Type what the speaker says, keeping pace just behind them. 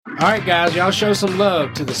All right, guys, y'all show some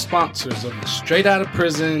love to the sponsors of the Straight Outta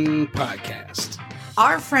Prison podcast.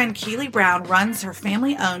 Our friend Keely Brown runs her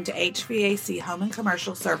family-owned HVAC home and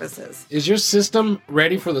commercial services. Is your system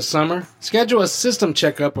ready for the summer? Schedule a system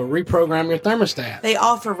checkup or reprogram your thermostat. They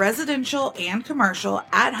offer residential and commercial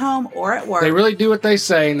at home or at work. They really do what they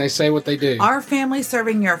say, and they say what they do. Our family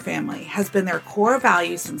serving your family has been their core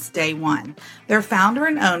value since day one. Their founder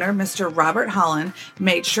and owner, Mr. Robert Holland,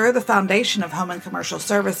 made sure the foundation of home and commercial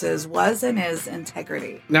services was and is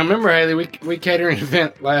integrity. Now, remember, Haley, we catered an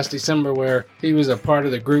event last December where he was a part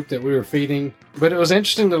of the group that we were feeding. But it was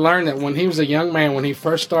interesting to learn that when he was a young man, when he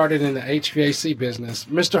first started in the HVAC business,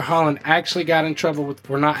 Mr. Holland actually got in trouble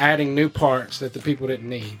for not adding new parts that the people didn't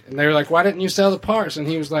need. And they were like, "Why didn't you sell the parts?" And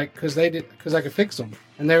he was like, "Because I could fix them."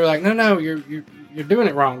 And they were like, "No, you're doing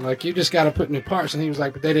it wrong. Like, you just got to put new parts." And he was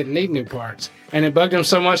like, "But they didn't need new parts." And it bugged him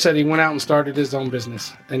so much that he went out and started his own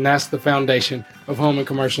business. And that's the foundation of home and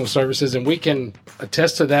commercial services. And we can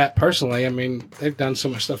attest to that personally. I mean, they've done so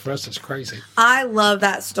much stuff for us. It's crazy. I love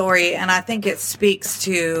that story. And I think it speaks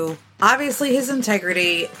to obviously his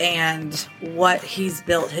integrity and what he's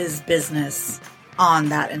built his business on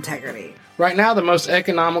that integrity. Right now, the most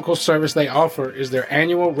economical service they offer is their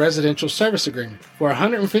annual residential service agreement. For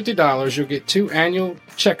 $150, you'll get 2 annual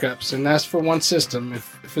checkups, and that's for one system.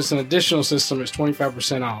 If it's an additional system, it's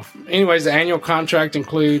 25% off. Anyways, the annual contract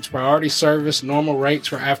includes priority service, normal rates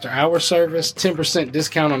for after-hour service, 10%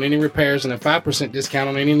 discount on any repairs, and a 5% discount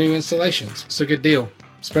on any new installations. It's a good deal,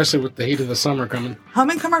 especially with the heat of the summer coming. Home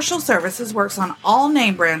and Commercial Services works on all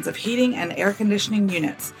name brands of heating and air conditioning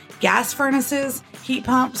units, gas furnaces, heat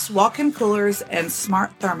pumps, walk-in coolers, and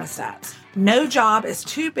smart thermostats. No job is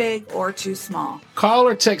too big or too small. Call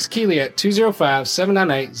or text Keely at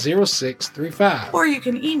 205-798-0635. Or you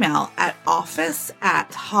can email at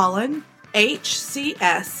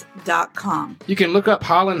office@hollandhcs.com. You can look up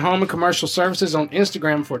Holland Home and Commercial Services on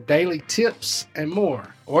Instagram for daily tips and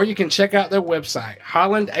more. Or you can check out their website,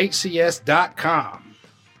 hollandhcs.com.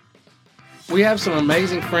 We have some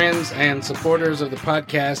amazing friends and supporters of the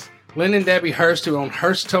podcast, Lynn and Debbie Hurst, who own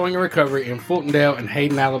Hurst Towing and Recovery in Fultondale and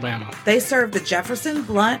Hayden, Alabama. They serve the Jefferson,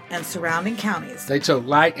 Blount, and surrounding counties. They tow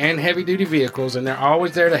light and heavy-duty vehicles, and they're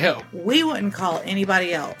always there to help. We wouldn't call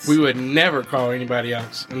anybody else. We would never call anybody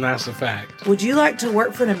else, and that's a fact. Would you like to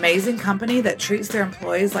work for an amazing company that treats their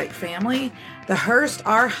employees like family? The Hurst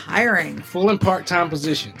are hiring. Full and part-time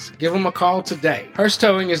positions. Give them a call today. Hurst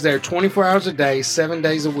Towing is there 24 hours a day, 7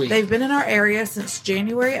 days a week. They've been in our area since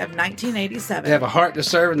January of 1987. They have a heart to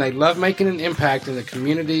serve, and they love making an impact in the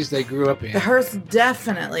communities they grew up in. The Hursts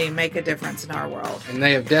definitely make a difference in our world. And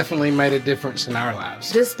they have definitely made a difference in our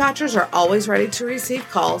lives. Dispatchers are always ready to receive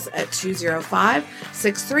calls at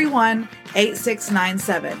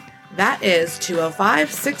 205-631-8697. That is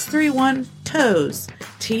 205-631-TOWS.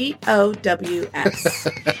 TOWS.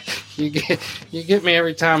 You get me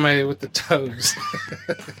every time with the toes.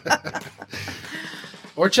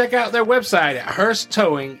 Or check out their website at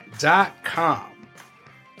hursttowing.com.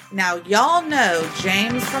 Now, y'all know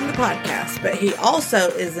James from the podcast, but he also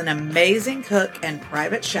is an amazing cook and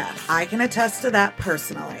private chef. I can attest to that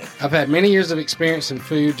personally. I've had many years of experience in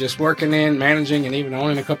food, just working in, managing, and even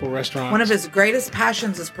owning a couple restaurants. One of his greatest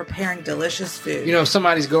passions is preparing delicious food. You know, if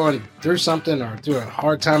somebody's going through something or through a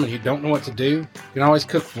hard time and you don't know what to do, you can always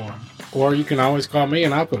cook for them. Or you can always call me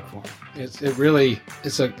and I'll cook for them. It's a great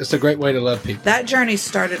way to love people. That journey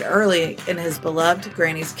started early in his beloved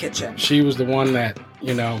Granny's kitchen. She was the one that,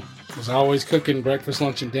 was always cooking breakfast,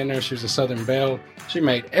 lunch, and dinner. She was a Southern belle. She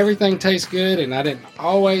made everything taste good, and I didn't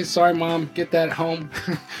always, sorry, Mom, get that at home.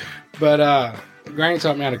 But Granny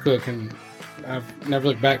taught me how to cook, and I've never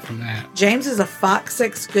looked back from that. James is a Fox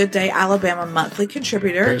 6 Good Day Alabama monthly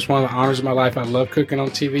contributor. It's one of the honors of my life. I love cooking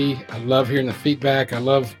on TV. I love hearing the feedback. I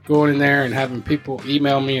love going in there and having people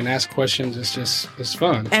email me and ask questions. It's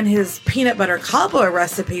fun. And his peanut butter cobbler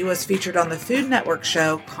recipe was featured on the Food Network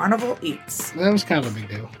show Carnival Eats. That was kind of a big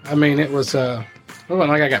deal. I mean, it was... It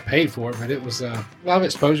wasn't like I got paid for it, but it was a lot of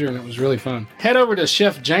exposure, and it was really fun. Head over to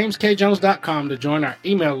chefjameskjones.com to join our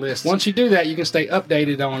email list. Once you do that, you can stay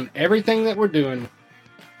updated on everything that we're doing.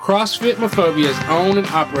 CrossFit Mophobia is owned and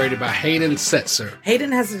operated by Hayden Setzer.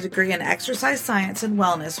 Hayden has a degree in exercise science and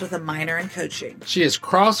wellness with a minor in coaching. She is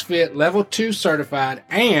CrossFit Level 2 certified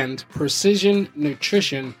and Precision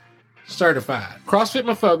Nutrition certified. CrossFit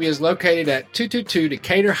Mophobia is located at 222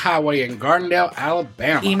 Decatur Highway in Gardendale,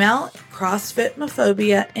 Alabama. Email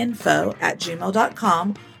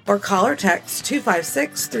crossfitmophobiainfo@gmail.com or call or text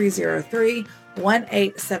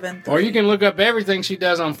 256-303-1873. Or you can look up everything she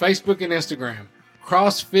does on Facebook and Instagram.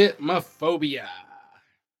 CrossFit Mophobia.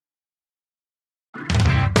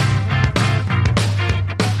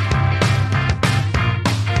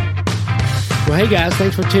 Well, hey guys,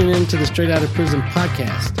 thanks for tuning in to the Straight Outta Prison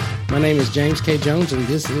podcast. My name is James K. Jones, and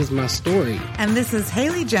this is my story. And this is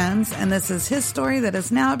Haley Jones, and this is his story that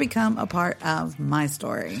has now become a part of my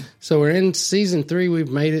story. So we're in season 3. We've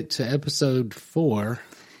made it to episode 4,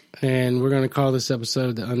 and we're going to call this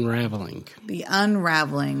episode The Unraveling. The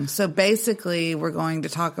Unraveling. So basically, we're going to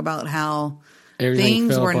talk about how Everything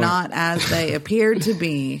things were apart. not as they appeared to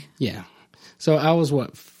be. Yeah. So I was,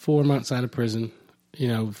 4 months out of prison. You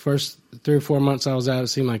know, first 3 or 4 months I was out, it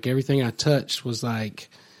seemed like everything I touched was like,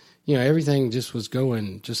 you know, everything just was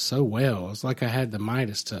going just so well. It's like I had the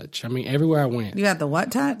Midas touch. I mean, everywhere I went. You had the what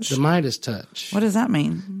touch? The Midas touch. What does that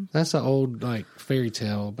mean? That's an old, fairy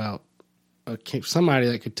tale about somebody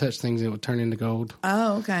that could touch things and it would turn into gold.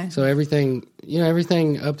 Oh, okay. So everything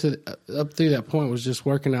up through that point was just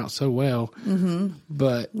working out so well. Mm-hmm.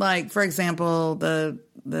 But like, for example, the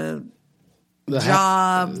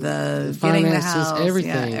job, the getting the house,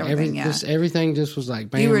 everything, yeah, everything just was like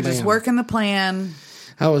bam. You were just bam. working the plan.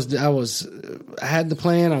 I had the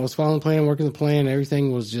plan. I was following the plan, working the plan.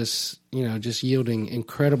 Everything was just yielding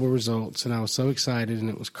incredible results, and I was so excited, and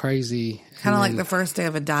it was crazy. Kind of like the first day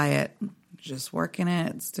of a diet, just working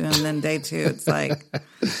it. It's doing. Then day 2, it's like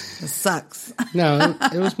it sucks. No,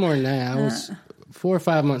 it was more than that. I was 4 or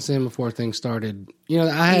 5 months in before things started.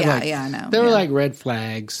 I had I know. There were like red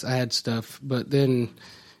flags. I had stuff, but then,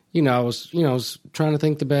 I was trying to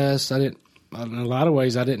think the best. In a lot of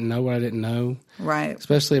ways, I didn't know what I didn't know. Right.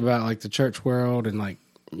 Especially about like the church world and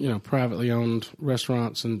privately owned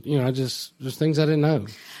restaurants and, just things I didn't know.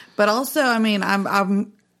 But also, I mean,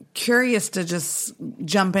 I'm curious to just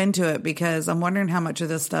jump into it because I'm wondering how much of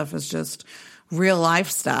this stuff is just real life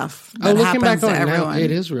stuff that happens to everyone. Now,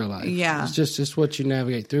 it is real life. Yeah. It's just what you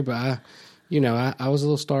navigate through. But I was a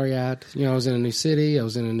little starry-eyed. I was in a new city. I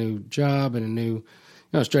was in a new job and a new,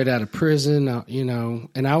 straight out of prison,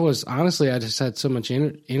 and I was, honestly, I just had so much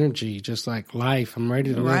energy, just like life. I'm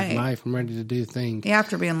ready to live life. I'm ready to do things. Yeah,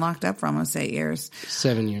 after being locked up for almost 8 years.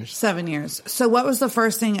 7 years. 7 years. So what was the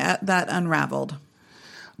first thing that unraveled?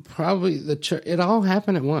 Probably the church. It all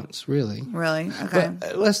happened at once, really. Really? Okay.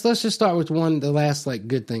 But let's just start with the last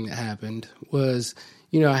good thing that happened was,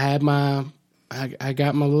 I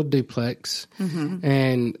got my little duplex,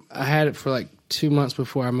 and I had it for 2 months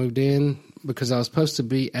before I moved in because I was supposed to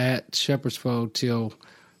be at Shepherd's Fold till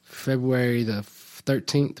February the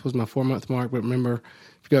 13th was my 4-month mark. But remember,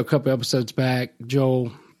 if you go a couple episodes back,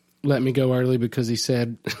 Joel let me go early because he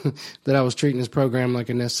said that I was treating his program like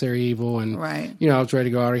a necessary evil, and right. I was ready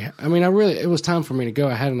to go already. I mean, it was time for me to go.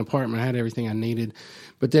 I had an apartment, I had everything I needed,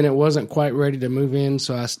 but then it wasn't quite ready to move in,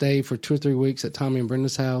 so I stayed for 2 or 3 weeks at Tommy and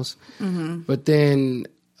Brenda's house. Mm-hmm. But then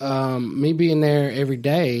me being there every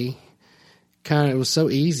day, it was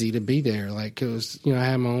so easy to be there. It was, I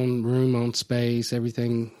had my own room, my own space,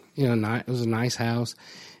 everything. It was a nice house.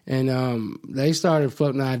 And they started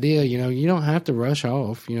floating the idea, you don't have to rush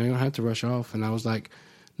off. You don't have to rush off. And I was like,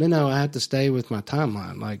 no, I have to stay with my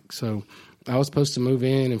timeline. So I was supposed to move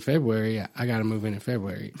in February. I got to move in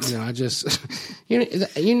February. I just,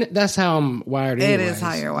 that's how I'm wired anyways. It is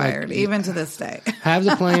how you're wired, even to this day. Have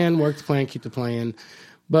the plan, work the plan, keep the plan.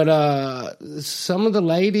 But some of the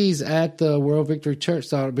ladies at the World Victory Church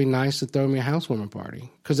thought it'd be nice to throw me a housewarming party.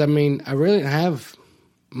 Because, I really didn't have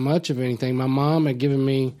much of anything. My mom had given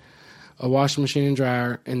me a washing machine and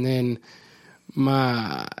dryer, and then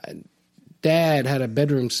my dad had a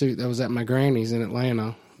bedroom suit that was at my granny's in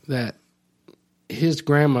Atlanta that his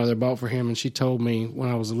grandmother bought for him, and she told me when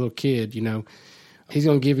I was a little kid, he's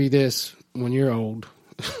going to give you this when you're old.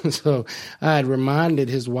 So I had reminded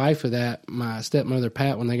his wife of that, my stepmother,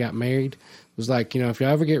 Pat, when they got married. It was like, if you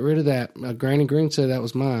ever get rid of that, Granny Green said that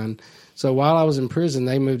was mine. So while I was in prison,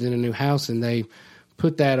 they moved in a new house, and they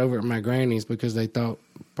put that over at my granny's because they thought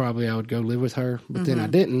probably I would go live with her. But then I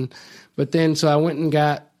didn't. But then, so I went and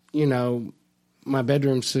got, my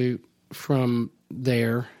bedroom suit from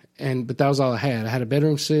there. But that was all I had. I had a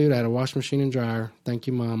bedroom suit. I had a washing machine and dryer. Thank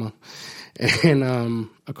you, Mama. And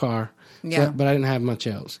a car. Yeah. So, but I didn't have much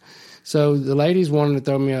else. So the ladies wanted to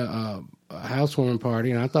throw me a housewarming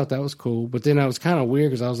party, and I thought that was cool. But then I was kind of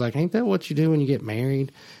weird because I was like, ain't that what you do when you get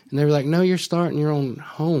married? And they were like, no, you're starting your own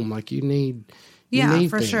home. You need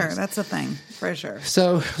for things. Sure. That's a thing, for sure.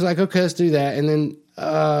 So I was like, okay, let's do that. And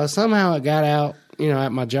then somehow it got out,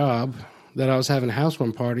 at my job that I was having a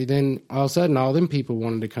housewarming party. Then all of a sudden, all them people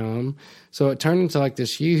wanted to come. So it turned into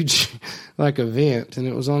this huge event. And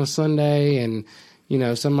it was on a Sunday, and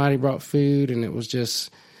somebody brought food, and it was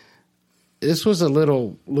just, this was a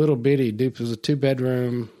little bitty dupe. It was a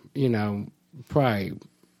 2-bedroom, probably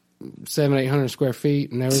 700-800 square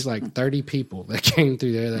feet, and there was 30 people that came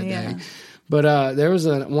through there that day. But there was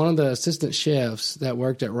one of the assistant chefs that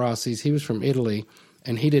worked at Rossi's. He was from Italy,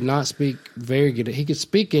 and he did not speak very good. He could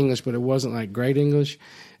speak English, but it wasn't like great English.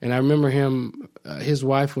 And I remember him, his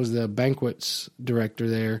wife was the banquets director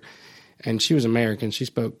there, and she was American. She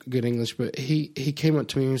spoke good English, but he came up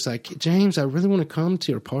to me and was like, James, I really want to come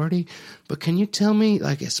to your party, but can you tell me,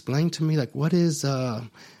 like, explain to me, like, what is,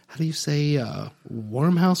 how do you say,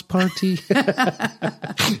 warmhouse party?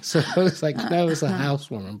 So I was like, no, it's a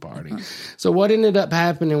housewarming party. So what ended up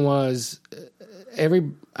happening was I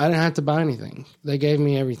didn't have to buy anything. They gave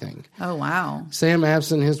me everything. Oh, wow. Sam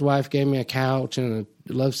Abson, his wife, gave me a couch and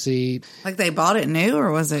a love seat. Like they bought it new,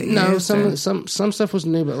 or was it used? No, some stuff was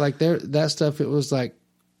new, but like that stuff, it was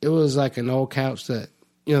like an old couch that,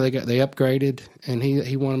 you know, they upgraded, and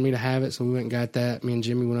he wanted me to have it, so we went and got that. Me and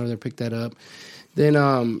Jimmy went over there and picked that up. Then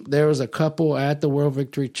there was a couple at the World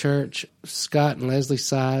Victory Church, Scott and Leslie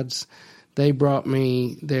Sides. They brought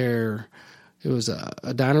me their. It was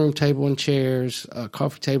a dining room table and chairs, a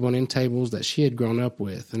coffee table and end tables that she had grown up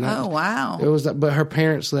with. And oh, wow. It was, but her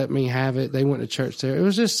parents let me have it. They went to church there. It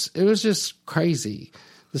was just crazy,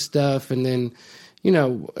 the stuff. And then, you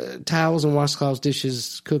know, towels and washcloths,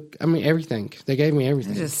 dishes, everything. They gave me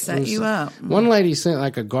everything. They just set you up. One lady sent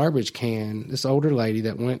like a garbage can. This older lady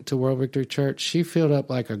that went to World Victory Church, she filled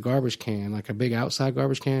up like a garbage can, like a big outside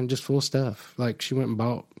garbage can, just full of stuff. Like she went and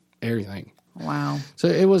bought everything. Wow. So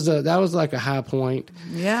it was that was like a high point.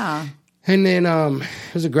 Yeah. And then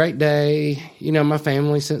it was a great day. You know, my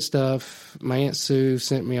family sent stuff. My Aunt Sue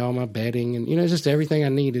sent me all my bedding and, you know, just everything I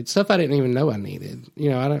needed. Stuff I didn't even know I needed. You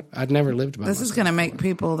know, I'd never lived by myself. This is going to make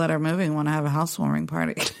people that are moving want to have a housewarming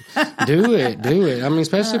party. Do it. I mean,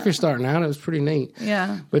 especially if you're starting out, it was pretty neat.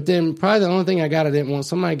 Yeah. But then probably the only thing I didn't want,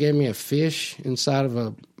 somebody gave me a fish inside of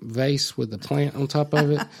a vase with a plant on top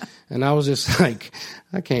of it. And I was just like,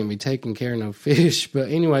 I can't be taking care of no fish. But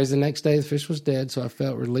anyways, the next day the fish was dead, so I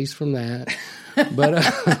felt released from that. But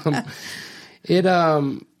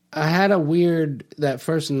I had a weird, that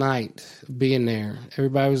first night being there.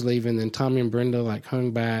 Everybody was leaving. Then Tommy and Brenda like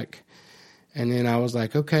hung back. And then I was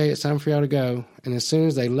like, okay, it's time for y'all to go. And as soon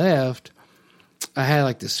as they left, I had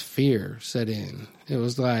like this fear set in. It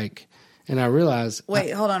was like, and I realized.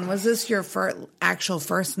 Wait, hold on. Was this your actual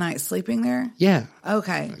first night sleeping there? Yeah.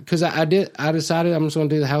 Okay. Because I decided I'm just going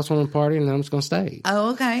to do the housewarming party and then I'm just going to stay.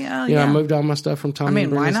 Oh, okay. Oh, you know, I moved all my stuff from Tommy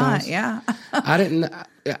and Brenda's why not? house. Yeah.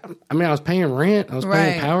 I was paying rent. I was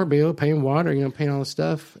paying power bill, paying water, you know, paying all the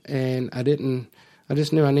stuff. And I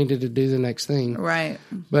just knew I needed to do the next thing. Right.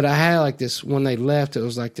 But I had like this, when they left, it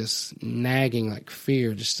was like this nagging, like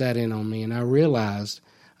fear just sat in on me. And I realized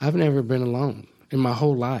I've never been alone in my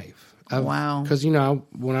whole life. Wow. Because, you know,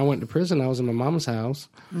 when I went to prison, I was in my mama's house.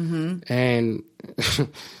 Mm-hmm. And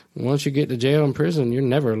once you get to jail and prison, you're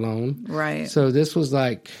never alone. Right. So this was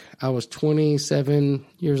like, I was 27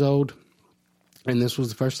 years old, and this was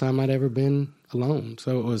the first time I'd ever been alone.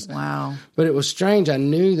 So it was. Wow. But it was strange. I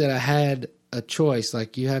knew that I had a choice.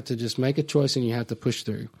 Like, you have to just make a choice and you have to push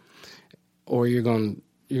through, or you're going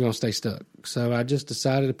to stay stuck. So I just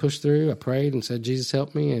decided to push through. I prayed and said, Jesus,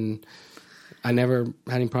 help me. And I never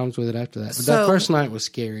had any problems with it after that. But that first night was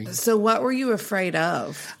scary. So what were you afraid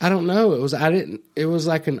of? I don't know. It was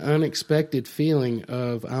like an unexpected feeling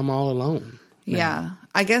of I'm all alone. now. Yeah.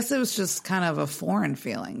 I guess it was just kind of a foreign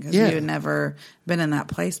feeling because you had never been in that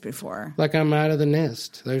place before. Like I'm out of the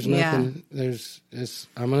nest. There's nothing.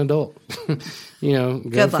 I'm an adult. You know,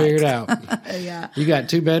 go figure it out. Yeah. You got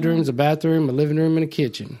 2 bedrooms, a bathroom, a living room, and a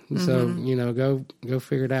kitchen. So, you know, go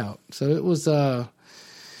figure it out. So it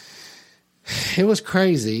was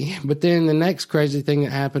crazy. But then the next crazy thing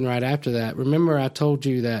that happened right after that, remember I told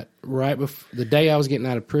you that right before the day I was getting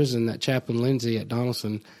out of prison, that Chaplain Lindsay at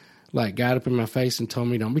Donaldson like got up in my face and told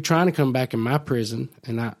me, don't be trying to come back in my prison.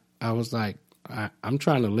 And I was like, I'm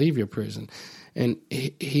trying to leave your prison. And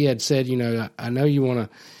he had said, you know, I know you want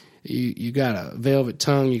to, you got a velvet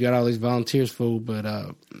tongue, you got all these volunteers full, but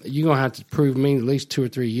you're going to have to prove me at least 2 or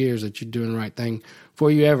 3 years that you're doing the right thing before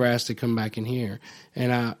you ever ask to come back in here.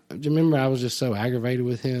 And I remember I was just so aggravated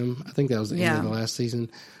with him. I think that was the end of the last season.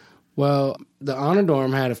 Well, the Honor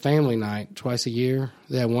Dorm had a family night twice a year.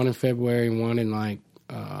 They had one in February and one in like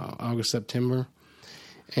August, September.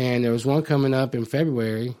 And there was one coming up in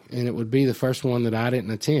February, and it would be the first one that I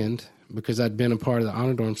didn't attend because I'd been a part of the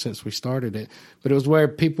Honor Dorm since we started it. But it was where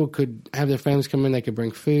people could have their families come in, they could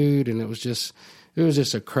bring food, and it was just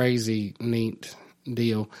a crazy, neat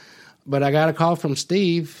deal. But I got a call from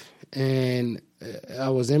Steve, and I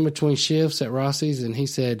was in between shifts at Rossi's, and he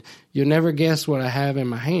said, "You'll never guess what I have in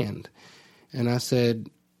my hand." And I said,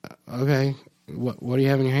 "Okay, what do you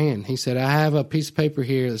have in your hand?" He said, "I have a piece of paper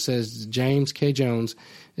here that says James K. Jones,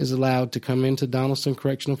 is allowed to come into Donaldson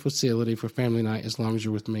Correctional Facility for family night as long as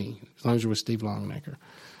you're with me, as long as you're with Steve Longnecker.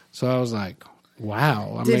 So I was like,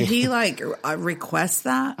 wow. Did he request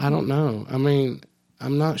that? I don't know.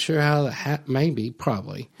 I'm not sure how that maybe,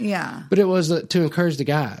 probably. Yeah. But it was to encourage the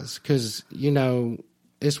guys because,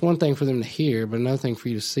 it's one thing for them to hear, but another thing for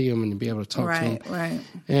you to see them and to be able to talk to them. Right.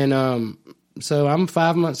 And so I'm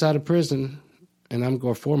 5 months out of prison, and I'm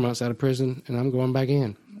going 4 months out of prison, and I'm going back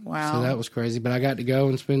in. Wow. So that was crazy. But I got to go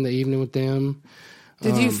and spend the evening with them.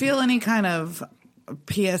 Did you feel any kind of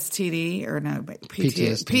PSTD or no?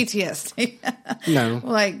 PTSD.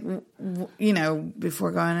 No.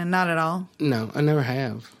 Before going in? Not at all? No, I never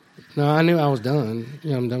have. No, I knew I was done.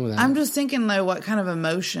 I'm done with that. I'm just thinking, though, what kind of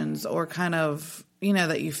emotions or kind of,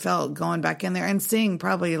 that you felt going back in there and seeing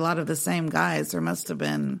probably a lot of the same guys. There must have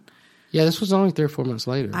been... Yeah, this was only 3 or 4 months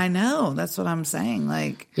later. I know. That's what I'm saying.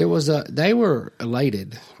 It was, they were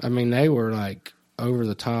elated. They were over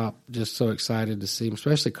the top, just so excited to see them,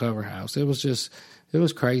 especially Cover House. It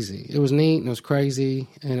was crazy. It was neat and it was crazy.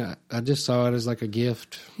 And I just saw it as a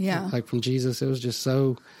gift. Yeah. From Jesus. It was just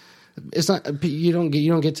so, it's not, you don't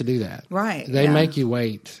get to do that. Right. They make you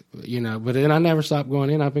wait, but then I never stopped going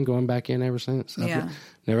in. I've been going back in ever since. Yeah.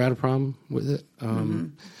 Never had a problem with it.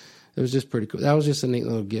 It was just pretty cool. That was just a neat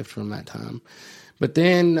little gift from that time. But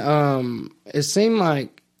then it seemed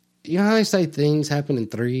like, how they say things happen in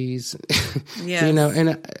threes? Yes.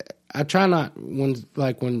 And I try not, when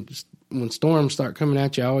storms start coming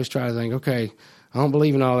at you, I always try to think, okay, I don't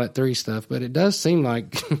believe in all that three stuff, but it does seem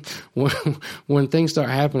like when things start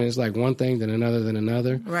happening, it's like one thing, then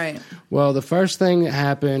another. Right. Well, the first thing that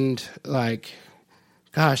happened, it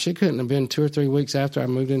couldn't have been 2 or 3 weeks after I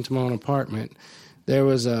moved into my own apartment. There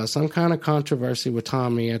was some kind of controversy with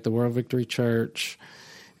Tommy at the World Victory Church,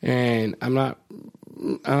 and I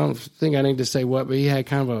don't think I need to say what, but he had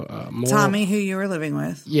kind of a moral... Tommy, who you were living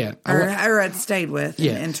with. Yeah. Or had stayed with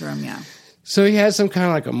in the interim, yeah. So he had some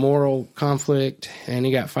kind of a moral conflict, and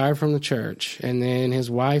he got fired from the church. And then his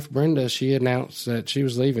wife, Brenda, she announced that she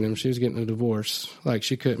was leaving him. She was getting a divorce.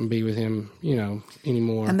 She couldn't be with him,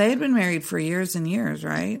 anymore. And they had been married for years and years,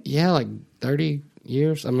 right? Yeah, 30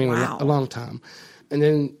 years. Wow. A long time. And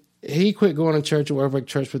then he quit going to church at Warwick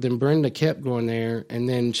Church, but then Brenda kept going there. And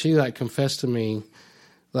then she confessed to me,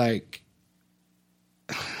 the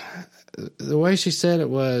way she said it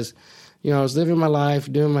was, I was living my life,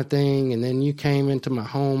 doing my thing, and then you came into my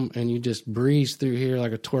home and you just breezed through here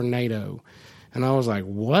like a tornado. And I was like,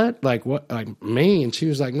 what? What? Me? And she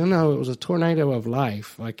was like, no, it was a tornado of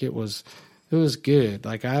life. It was good.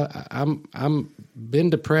 I'm been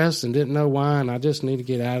depressed and didn't know why, and I just need to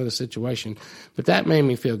get out of the situation. But that made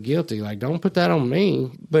me feel guilty. Don't put that on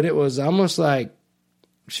me. But it was almost like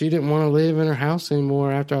she didn't want to live in her house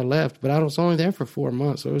anymore after I left. But I was only there for 4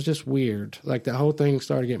 months, so it was just weird. The whole thing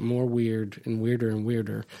started getting more weird and weirder and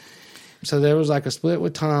weirder. So there was a split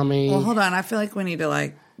with Tommy. Well, hold on. I feel like we need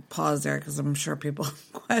to pause there because I'm sure people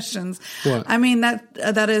have questions. What?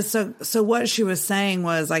 That is so what she was saying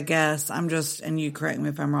was, I guess, and you correct me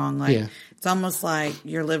if I'm wrong, it's almost like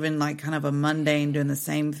you're living kind of a mundane, doing the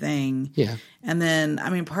same thing. Yeah. And then,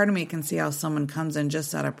 part of me can see how someone comes in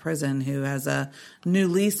just out of prison who has a new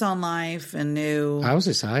lease on life and new I was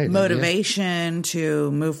excited, motivation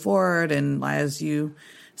to move forward. And as you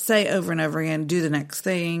say over and over again, do the next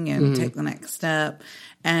thing and take the next step.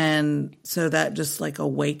 And so that just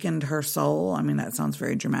awakened her soul. That sounds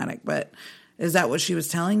very dramatic, but is that what she was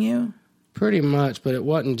telling you? Pretty much, but it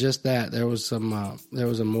wasn't just that. There was there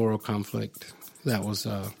was a moral conflict that was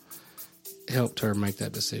helped her make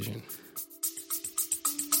that decision.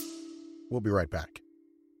 We'll be right back.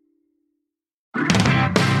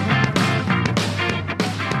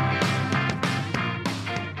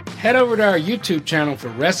 Head over to our YouTube channel for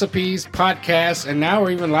recipes, podcasts, and now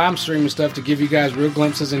we're even live streaming stuff to give you guys real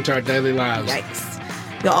glimpses into our daily lives.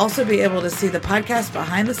 Yikes. You'll also be able to see the podcast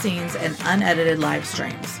behind the scenes and unedited live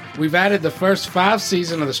streams. We've added the first 5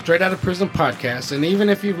 seasons of the Straight Outta Prison podcast, and even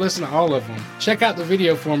if you've listened to all of them, check out the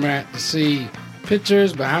video format to see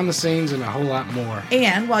pictures, behind the scenes, and a whole lot more.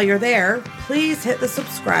 And while you're there, please hit the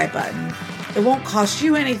subscribe button. It won't cost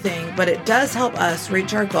you anything, but it does help us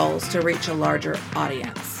reach our goals to reach a larger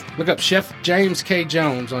audience. Look up Chef James K.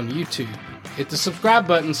 Jones on YouTube. Hit the subscribe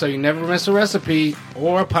button so you never miss a recipe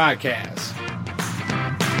or a podcast.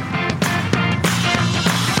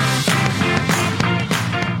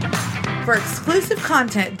 For exclusive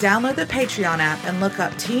content, download the Patreon app and look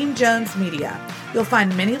up Team Jones Media. You'll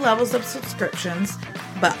find many levels of subscriptions,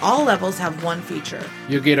 but all levels have one feature.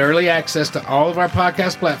 You'll get early access to all of our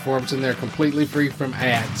podcast platforms, and they're completely free from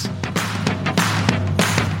ads.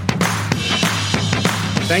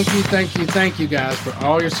 Thank you guys for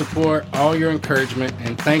all your support, all your encouragement,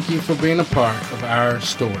 and thank you for being a part of our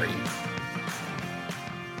story.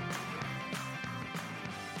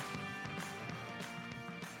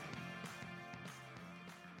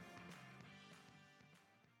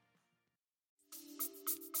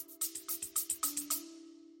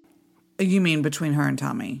 You mean between her and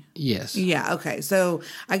Tommy? Yes. Yeah, okay. So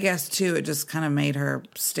I guess, too, it just kind of made her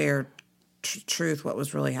stare truth what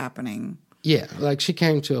was really happening. Yeah, like she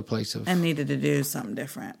came to a place of... And needed to do something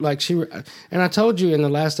different. Like and I told you in the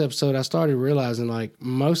last episode, I started realizing like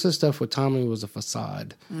most of the stuff with Tommy was a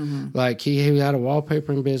facade. Mm-hmm. Like he had a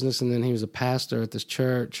wallpapering business and then he was a pastor at this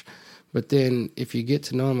church. But then if you get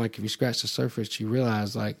to know him, like if you scratch the surface, you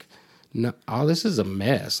realize like, no, all this is a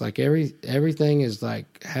mess. Like everything is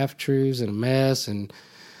like half truths and a mess. And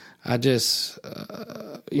I just,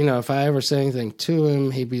 if I ever say anything to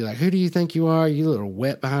him, he'd be like, "Who do you think you are? You little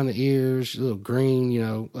wet behind the ears, you little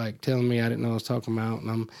green," like telling me I didn't know what I was talking about.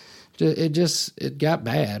 And it got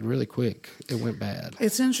bad really quick. It went bad.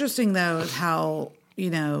 It's interesting though how,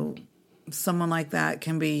 someone like that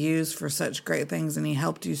can be used for such great things, and he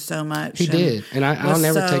helped you so much. He did, and I'll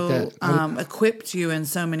never take that. Equipped you in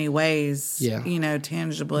so many ways,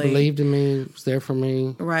 tangibly. Believed in me, was there for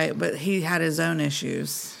me. Right, but he had his own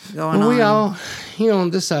issues going on. We all,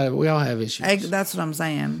 on this side, we all have issues. That's what I'm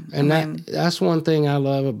saying. And that's one thing I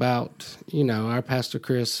love about, our pastor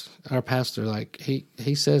Chris, like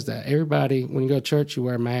he says that everybody, when you go to church, you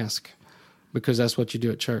wear a mask because that's what you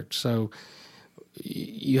do at church. So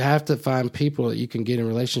you have to find people that you can get in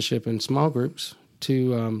relationship in small groups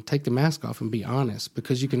to take the mask off and be honest,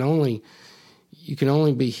 because you can only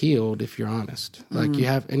be healed if you're honest. Mm-hmm.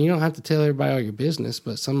 Like and you don't have to tell everybody all your business,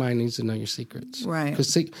 but somebody needs to know your secrets. Right.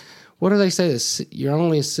 Because what do they say? You're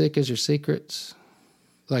only as sick as your secrets.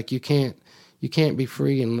 Like you can't be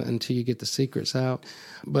free until you get the secrets out.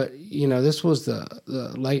 But this was the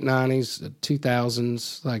late 90s, the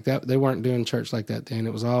 2000s, like that. They weren't doing church like that then.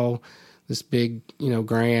 It was all this big,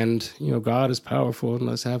 grand, God is powerful and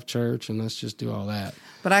let's have church and let's just do all that.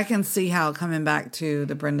 But I can see how, coming back to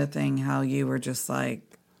the Brenda thing, how you were just like,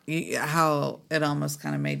 how it almost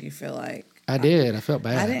kind of made you feel like. I did. I felt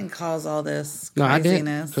bad. I didn't cause all this craziness. No, I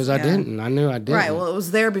didn't. Because I didn't. I knew I didn't. Right. Well, it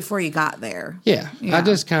was there before you got there. Yeah. I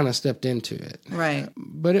just kind of stepped into it. Right.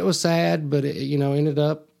 But it was sad, but it, ended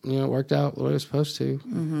up, it worked out the way it was supposed to.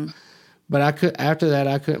 Mm-hmm. But after that,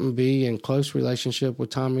 I couldn't be in close relationship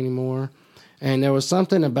with Tom anymore. And there was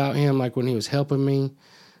something about him, like when he was helping me,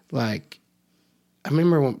 like, I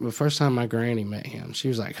remember the first time my granny met him, she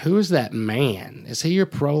was like, "Who is that man? Is he your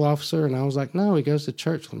parole officer?" And I was like, "No, he goes to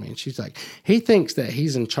church with me." And she's like, "He thinks that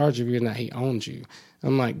he's in charge of you and that he owns you."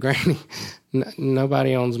 I'm like, "Granny,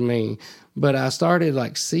 nobody owns me." But I started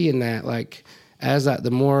like seeing that, like, as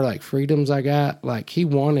the more like freedoms I got, like he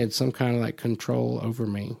wanted some kind of like control over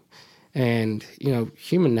me. And,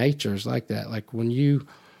 human nature is like that. Like when you,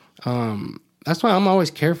 that's why I'm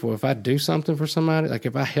always careful. If I do something for somebody, like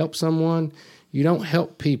if I help someone, you don't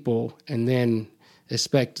help people and then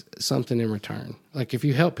expect something in return. Like if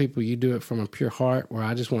you help people, you do it from a pure heart where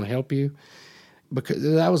I just want to help you. Because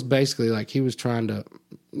that was basically like he was trying to,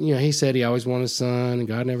 he said he always wanted a son and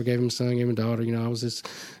God never gave him a son, gave him a daughter. I was just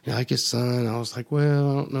like his son. I was like,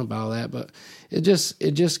 well, I don't know about all that. But it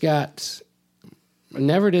just got, it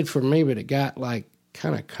never did for me, but it got like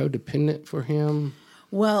kind of codependent for him.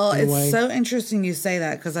 Well, it's so interesting you say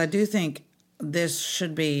that, because I do think this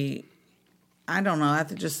should be, I don't know, I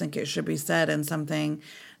just think it should be said in something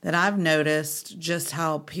that I've noticed, just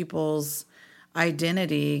how people's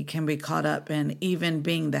identity can be caught up in even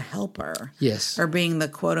being the helper. Yes. Or being the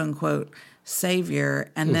quote unquote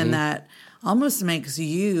savior. And then that almost makes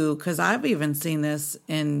you, because I've even seen this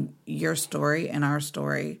in your story and our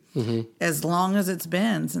story, as long as it's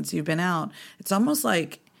been since you've been out, it's almost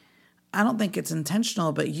like, I don't think it's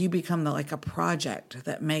intentional, but you become like a project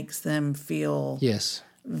that makes them feel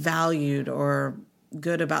valued or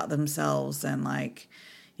good about themselves. And like,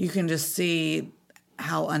 you can just see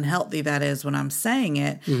how unhealthy that is when I'm saying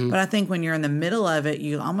it. But I think when you're in the middle of it,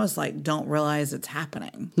 you almost like don't realize it's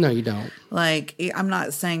happening. No, you don't. Like, I'm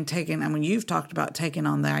not saying you've talked about taking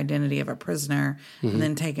on the identity of a prisoner and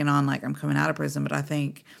then taking on like, I'm coming out of prison. But I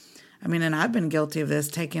think, and I've been guilty of this,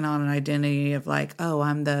 taking on an identity of like, oh,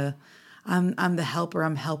 I'm the helper.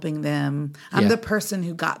 I'm helping them. I'm the person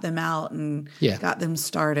who got them out and got them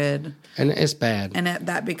started. And it's bad. And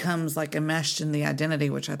that becomes like enmeshed in the identity,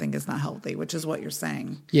 which I think is not healthy, which is what you're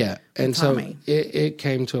saying. Yeah. And so it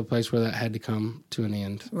came to a place where that had to come to an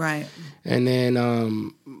end. Right. And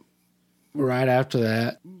then right after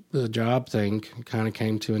that, the job thing kind of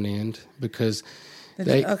came to an end because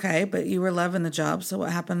Okay, but you were loving the job, so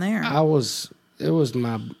what happened there? I was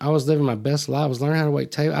living my best life. I was learning how to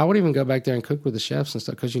wait tables. I would even go back there and cook with the chefs and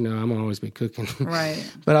stuff because, I'm going to always be cooking. Right.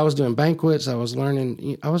 But I was doing banquets. I was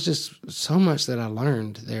learning. I was just so much that I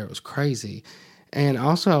learned there. It was crazy. And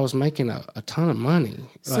also I was making a ton of money.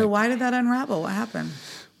 So why did that unravel? What happened?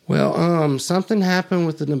 Well, something happened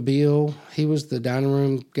with the Nabil. He was the dining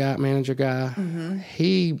room manager guy.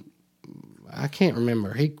 Mm-hmm. I can't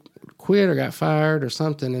remember. He quit or got fired or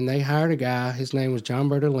something, and they hired a guy. His name was John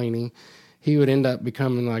Bertolini. He would end up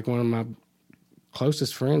becoming like one of my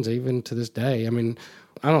closest friends even to this day. I mean,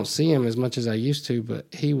 I don't see him as much as I used to, but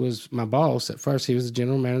he was my boss. At first, he was the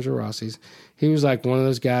general manager of Rossi's. He was like one of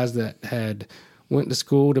those guys that had went to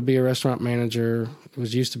school to be a restaurant manager,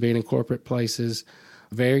 was used to being in corporate places,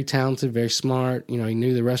 very talented, very smart. He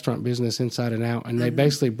knew the restaurant business inside and out, and they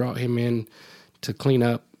basically brought him in to clean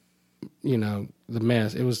up, the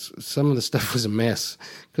mess. It was, some of the stuff was a mess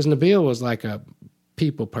because Nabil was like a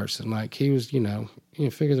people person. Like he was,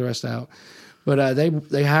 figure the rest out. But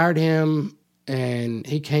they hired him, and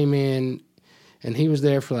he came in, and he was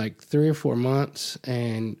there for like 3 or 4 months,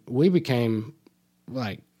 and we became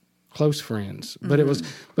like close friends. But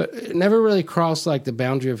it never really crossed like the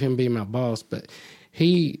boundary of him being my boss. But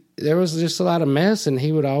there was just a lot of mess, and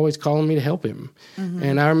he would always call on me to help him. Mm-hmm.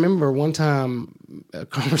 And I remember one time a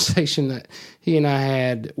conversation that he and I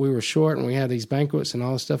had. We were short, and we had these banquets and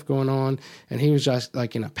all this stuff going on, and he was just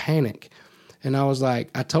like in a panic. And I was like,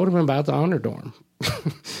 I told him about the honor dorm,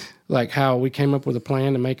 like how we came up with a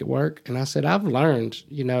plan to make it work. And I said, I've learned,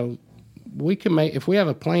 we can if we have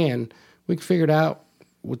a plan, we can figure it out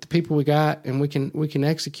with the people we got, and we can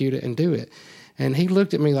execute it and do it. And he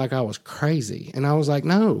looked at me like I was crazy. And I was like,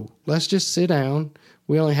 no, let's just sit down.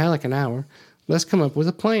 We only had like an hour. Let's come up with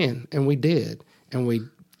a plan. And we did. And we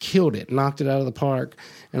killed it, knocked it out of the park.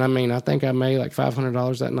 And I think I made like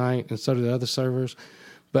 $500 that night, and so did the other servers.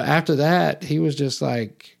 But after that, he was just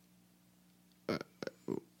like,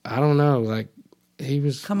 I don't know, like he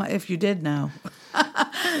was... Come on, if you did know.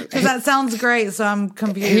 Because that sounds great, so I'm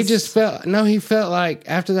confused. He felt like,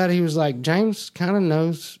 after that, he was like, James kind of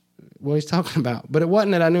knows what he's talking about. But it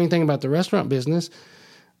wasn't that I knew anything about the restaurant business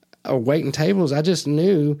or waiting tables. I just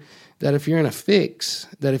knew that if you're in a fix,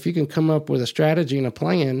 that if you can come up with a strategy and a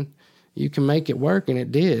plan, you can make it work, and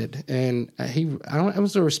it did. And it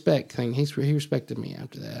was a respect thing. He respected me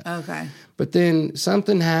after that. Okay. But then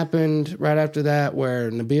something happened right after that where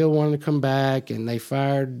Nabil wanted to come back, and they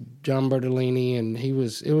fired John Bertolini, and it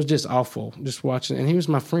was just awful just watching. And he was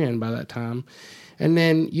my friend by that time. And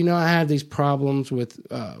then, I had these problems with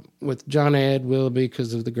John Ed Willoughby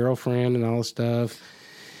because of the girlfriend and all the stuff.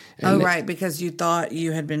 And right, because you thought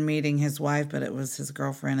you had been meeting his wife, but it was his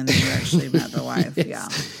girlfriend, and then you actually met the wife. Yes. Yeah.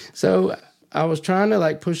 So I was trying to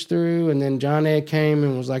like push through, and then John Ed came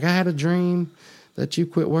and was like, I had a dream that you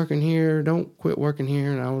quit working here. Don't quit working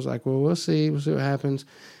here. And I was like, well, we'll see. We'll see what happens.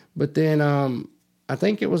 But then I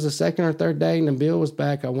think it was the second or third day, Nabil was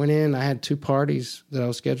back. I went in. I had 2 parties that I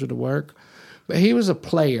was scheduled to work. But he was a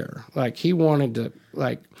player. Like, he wanted to,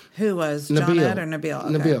 like... Who was? Nabil. John Ed or Nabil?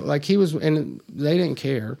 Okay. Nabil. Like, he was... And they didn't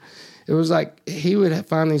care. It was like he would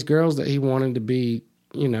find these girls that he wanted to be,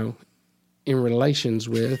 in relations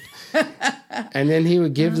with. And then he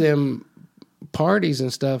would give them parties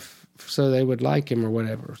and stuff so they would like him or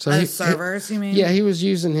whatever. So servers, you mean? Yeah, he was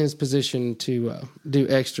using his position to do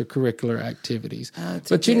extracurricular activities.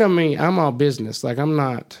 But you know me, I'm all business. Like, I'm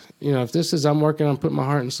not, if this is, I'm working on putting my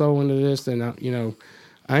heart and soul into this, then,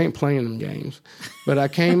 I ain't playing them games. But I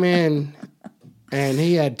came in, and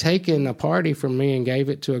he had taken a party from me and gave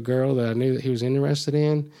it to a girl that I knew that he was interested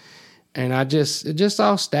in. And it just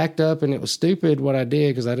all stacked up, and it was stupid what I did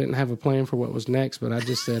because I didn't have a plan for what was next. But I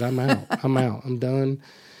just said, I'm out. I'm done.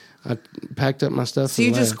 I packed up my stuff. So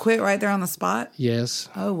you just quit right there on the spot? Yes.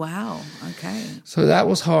 Oh, wow. Okay. So that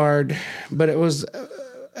was hard, but it was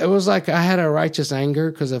like I had a righteous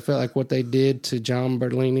anger because I felt like what they did to John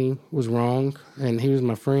Bertolini was wrong, and he was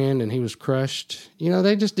my friend, and he was crushed.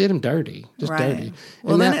 They just did him dirty, dirty.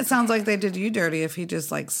 Well, then it sounds like they did you dirty if he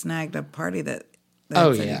just like snagged a party that.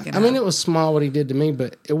 Oh yeah, it was small what he did to me,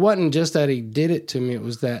 but it wasn't just that he did it to me. It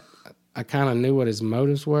was that I kind of knew what his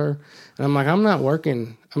motives were, and I'm like, I'm not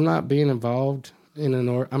working. I'm not being involved in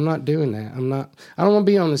I'm not doing that. I don't want to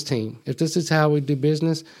be on this team if this is how we do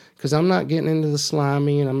business, because I'm not getting into the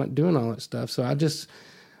slimy, and I'm not doing all that stuff. So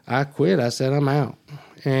I quit. I said, I'm out.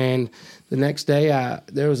 And the next day,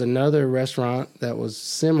 there was another restaurant that was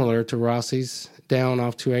similar to Rossi's down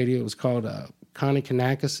off 280. It was called Connie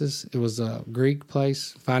Kanakis's. It was a Greek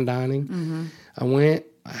place, fine dining. Mm-hmm. I went.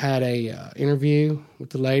 I had a interview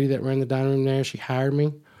with the lady that ran the dining room there. She hired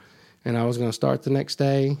me. and I was going to start the next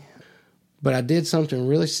day. But I did something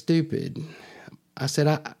really stupid. I said,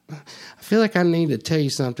 I feel like I need to tell you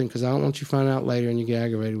something because I don't want you to find out later and you get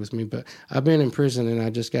aggravated with me. But I've been in prison, and I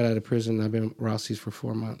just got out of prison. I've been at Rossi's for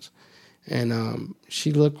 4 months. And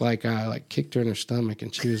she looked like I kicked her in her stomach,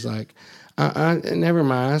 and she was like, never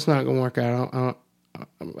mind, that's not going to work out.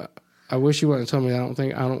 I wish you wouldn't have told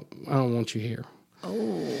me. I don't want you here.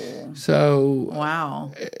 Oh. So.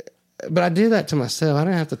 Wow. But I did that to myself. I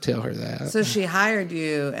didn't have to tell her that. So she hired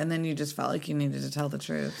you, and then you just felt like you needed to tell the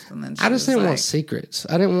truth. And then I just didn't want secrets.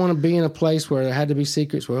 I didn't want to be in a place where there had to be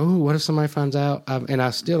secrets. Where, what if somebody finds out? And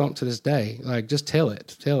I still don't to this day. Like, just tell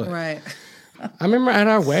it. Right. I remember at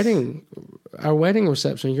our wedding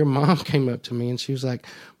reception, your mom came up to me and she was like,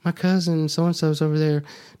 "My cousin so-and-so's over there.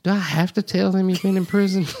 Do I have to tell him you've been in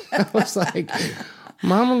prison?" I was like,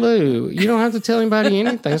 "Mama Lou, you don't have to tell anybody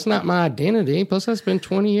anything. It's not my identity. Plus, that's been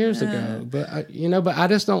 20 years ago." But I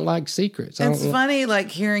just don't like secrets. It's funny,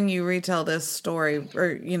 like hearing you retell this story,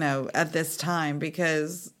 or at this time,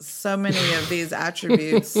 because so many of these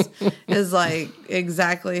attributes is like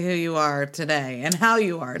exactly who you are today and how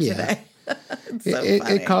you are today.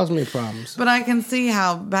 It caused me problems. But I can see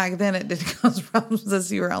how back then it did cause problems since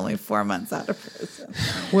you were only 4 months out of prison.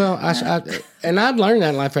 Well, I'd learned that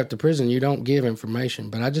in life after prison. You don't give information.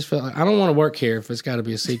 But I just felt like I don't want to work here if it's got to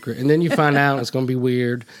be a secret. And then you find out it's going to be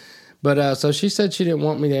weird. But so she said she didn't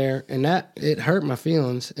want me there. And it hurt my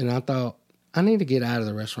feelings. And I thought, I need to get out of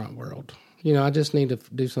the restaurant world. I just need to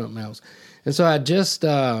do something else. And so I just,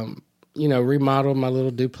 remodeled my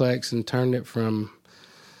little duplex and turned it from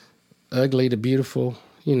ugly to beautiful,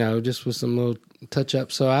 just with some little touch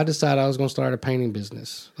up. So I decided I was going to start a painting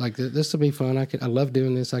business. Like, this will be fun. I love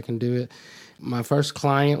doing this. I can do it. My first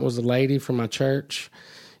client was a lady from my church.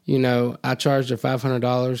 I charged her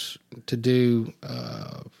 $500 to do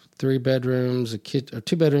 3 bedrooms,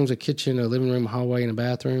 2 bedrooms, a kitchen, a living room, a hallway, and a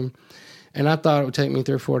bathroom. And I thought it would take me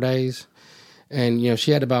 3 or 4 days. And,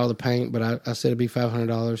 she had to buy all the paint, but I said it'd be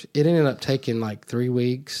 $500. It ended up taking like 3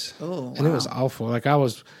 weeks. Oh, wow. And it was awful. Like, I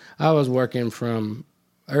was working from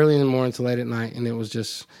early in the morning to late at night, and it was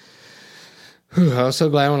just, I was so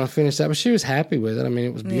glad when I finished that. But she was happy with it. I mean,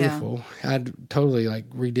 it was beautiful. Yeah. I totally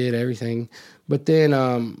redid everything. But then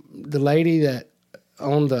the lady that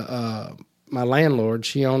owned my landlord,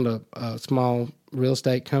 she owned a small real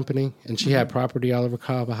estate company, and she had property all over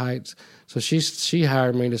Cava Heights. So she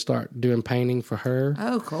hired me to start doing painting for her.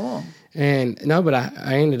 Oh, cool. And but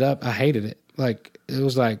I ended up, I hated it. Like, it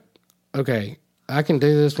was like, okay, I can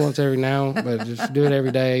do this once every now, but just do it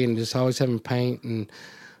every day and just always having paint. And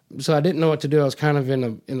so I didn't know what to do. I was kind of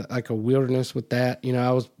in a wilderness with that.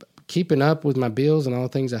 I was keeping up with my bills and all the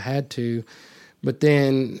things I had to. But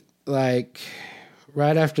then, right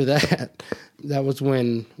after that, that was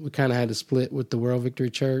when we kind of had to split with the World Victory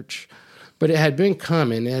Church. But it had been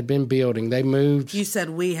coming. It had been building. They moved. You said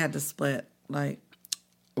we had to split. Well,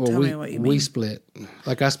 tell me what you mean. We split.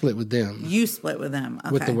 I split with them. You split with them.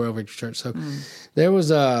 Okay. With the World Victory Church. So there was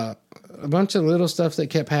a bunch of little stuff that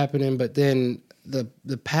kept happening. But then the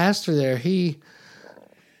pastor there, his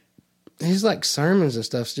sermons and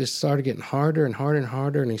stuff just started getting harder and harder and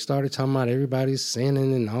harder. And he started talking about everybody's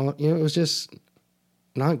sinning and all. It was just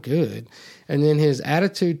not good. And then his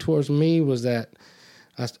attitude towards me was that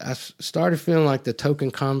I started feeling like the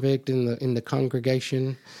token convict in the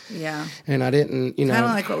congregation. Yeah. And I didn't, kind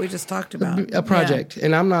of like what we just talked about. A project. Yeah.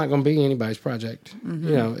 And I'm not going to be anybody's project.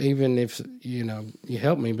 Mm-hmm. Even if, you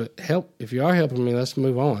help me, but if you are helping me, let's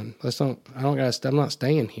move on. I'm not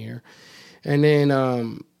staying here. And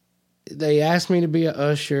then they asked me to be an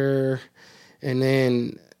usher. And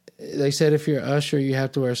then they said, if you're an usher, you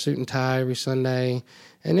have to wear a suit and tie every Sunday.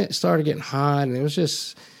 And it started getting hot, and it was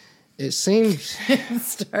just, it seemed... It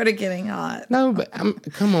started getting hot. No, but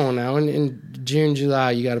come on now. In June,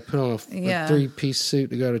 July, you got to put on a 3-piece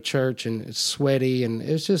suit to go to church, and it's sweaty, and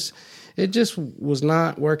it just was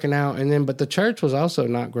not working out. And then, but the church was also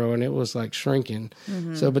not growing. It was shrinking.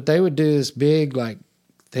 Mm-hmm. So, but they would do this big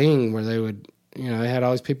thing where they would, they had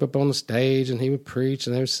all these people up on the stage, and he would preach,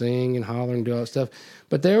 and they would sing and holler and do all that stuff.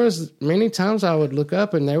 But there was many times I would look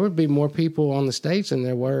up, and there would be more people on the stage than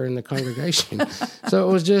there were in the congregation. So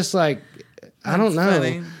it was just I don't know.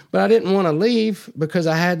 Funny. But I didn't want to leave because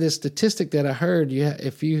I had this statistic that I heard.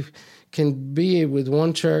 If you can be with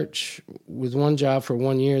one church, with one job for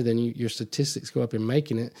 1 year, then your statistics go up in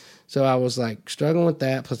making it. So I was struggling with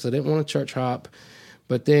that. Plus I didn't want to church hop.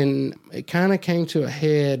 But then it kind of came to a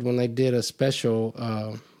head when they did a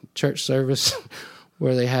special church service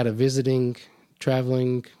where they had a visiting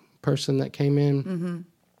traveling person that came in. Mm-hmm.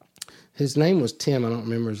 His name was Tim. I don't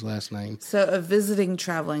remember his last name. So a visiting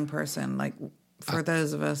traveling person, For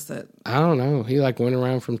those of us that... I don't know. He like went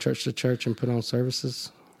around from church to church and put on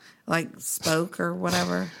services. Like spoke or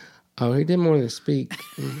whatever? Oh, he did more than speak.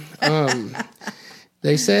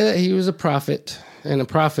 They say that he was a prophet. And a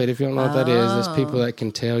prophet, if you don't know what that is people that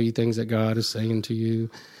can tell you things that God is saying to you.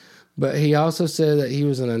 But he also said that he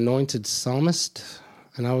was an anointed psalmist.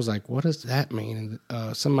 And I was like, what does that mean?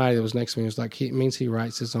 And somebody that was next to me was like, it means he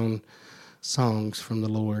writes his own songs from the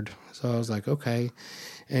Lord. So I was like, okay.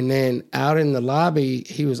 And then out in the lobby,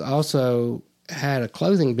 he was also had a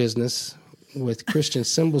clothing business with Christian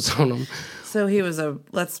symbols on them. So he was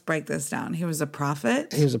let's break this down. He was a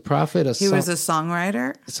prophet. He was a prophet. He was a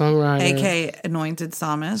songwriter. Songwriter. A.K.A. anointed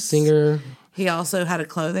psalmist. Singer. He also had a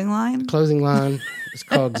clothing line. It's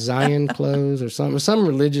called Zion Clothes or something. Some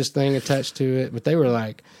religious thing attached to it. But they were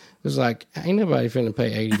like, it was like, ain't nobody finna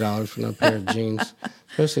pay $80 for no pair of jeans,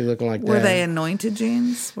 especially looking like that. Were they anointed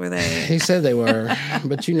jeans? Were they? He said they were,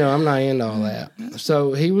 but I'm not into all that.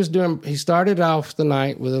 So he started off the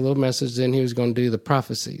night with a little message, then he was going to do the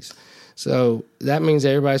prophecies. So that means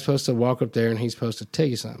everybody's supposed to walk up there and he's supposed to tell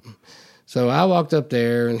you something. So I walked up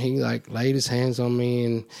there and he like laid his hands on me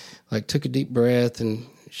and like took a deep breath and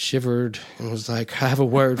shivered and was like, I have a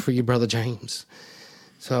word for you, Brother James.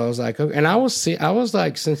 So I was like, okay. And I was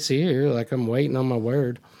like sincere, like I'm waiting on my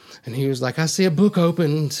word. And he was like, I see a book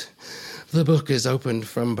opened. The book is opened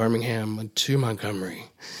from Birmingham to Montgomery.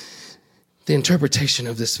 The interpretation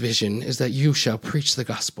of this vision is that you shall preach the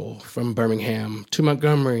gospel from Birmingham to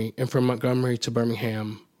Montgomery and from Montgomery to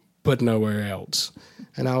Birmingham, but nowhere else.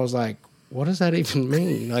 And I was like, what does that even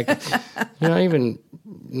mean? Like,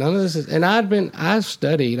 none of this is, and I've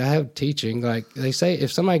studied, I have teaching, like they say,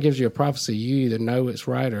 if somebody gives you a prophecy, you either know it's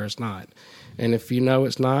right or it's not. And if you know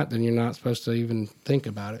it's not, then you're not supposed to even think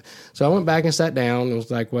about it. So I went back and sat down and was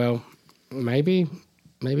like, well, maybe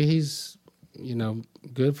he's,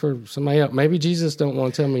 good for somebody else. Maybe Jesus don't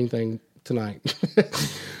want to tell me anything tonight.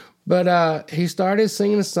 But he started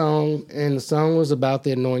singing a song, and the song was about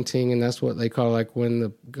the anointing, and that's what they call like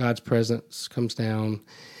when God's presence comes down.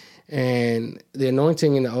 And the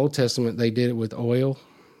anointing in the Old Testament, they did it with oil.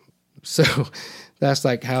 So that's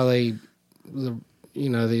like how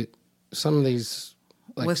some of these...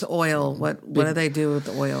 Like, with oil, what do they do with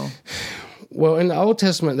the oil? Well, in the Old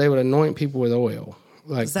Testament, they would anoint people with oil.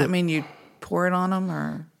 Like, does that mean you pour it on them,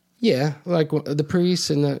 or? Yeah, like the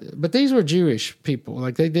priests but these were Jewish people.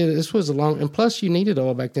 Like they did. This was and plus you needed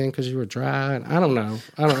oil back then because you were dry. And I don't know.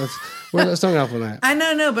 Let's don't go off on that. I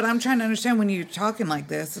know, but I'm trying to understand when you're talking like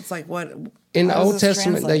this. It's like what in the Old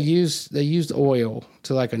Testament they used oil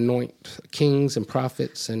to like anoint kings and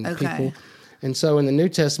prophets and people. And so in the New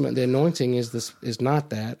Testament, the anointing is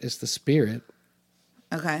not that. It's the Spirit.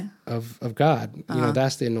 Okay. Of God.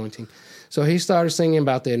 That's the anointing. So he started singing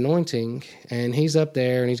about the anointing, and he's up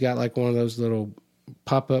there, and he's got like one of those little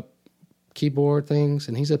pop-up keyboard things,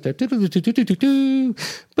 and he's up there, and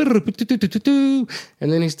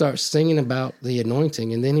then he starts singing about the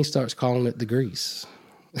anointing, and then he starts calling it the grease.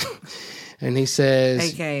 And he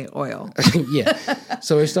says... A.K.A. oil. Yeah.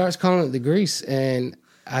 So he starts calling it the grease, and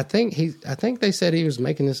I think they said he was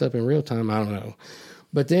making this up in real time. I don't know.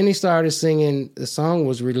 But then he started singing, the song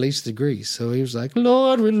was Release the Grease. So he was like,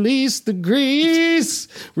 Lord, release the grease,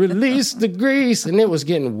 release the grease. And it was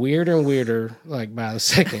getting weirder and weirder, like by the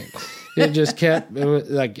second. It just kept,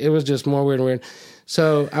 it was just more weird and weird.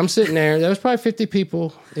 So I'm sitting there. There was probably 50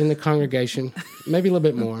 people in the congregation, maybe a little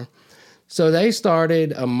bit more. So they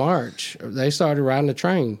started a march. They started riding the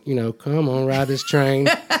train. Come on, ride this train.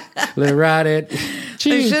 Let's ride it.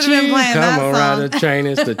 Choo, choo, come on, ride the train.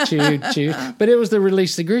 It's the choo, choo. But it was the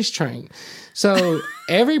Release the Grease train. So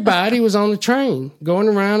everybody was on the train, going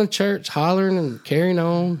around the church, hollering and carrying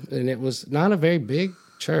on. And it was not a very big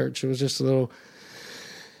church. It was just a little...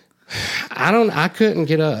 I couldn't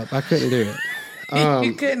get up. I couldn't do it.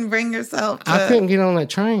 You couldn't bring yourself to... I couldn't get on that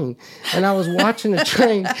train. And I was watching the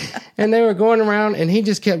train, and they were going around, and he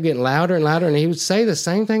just kept getting louder and louder, and he would say the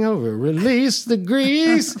same thing over. Release the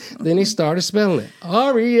grease. Then he started spelling it.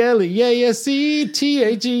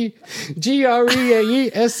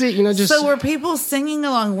 RELEASETHEGREASE. So were people singing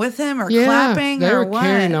along with him or clapping or what?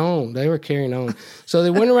 They were carrying on. So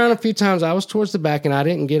they went around a few times. I was towards the back, and I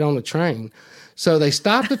didn't get on the train. So they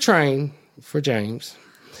stopped the train for James.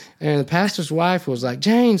 And the pastor's wife was like,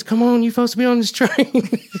 James, come on, you're supposed to be on this train.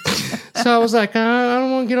 So I was like, I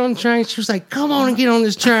don't want to get on the train. She was like, come on and get on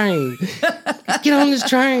this train. Get on this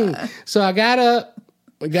train. So I got up,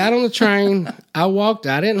 got on the train. I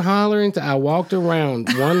didn't holler until I walked around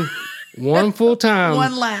one full time.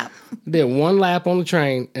 One lap. Did one lap on the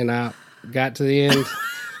train, and I got to the end.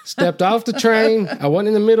 stepped off the train. I wasn't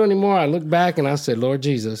in the middle anymore. I looked back and I said, Lord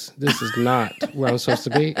Jesus, this is not where I'm supposed to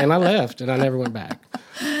be. And I left and I never went back.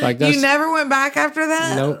 You never went back after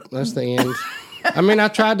that? Nope, that's the end. I mean, I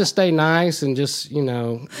tried to stay nice and just,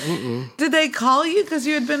 Did they call you because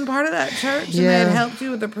you had been part of that church and they had helped you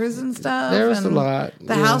with the prison stuff? There was a lot.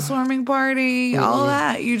 The housewarming party, all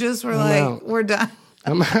that. You just were we're done.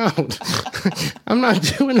 I'm out. I'm not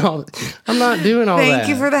doing all that. Thank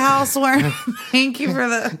you for the housewarming. Thank you for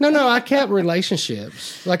the... No, I kept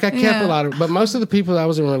relationships. I kept a lot of... But most of the people I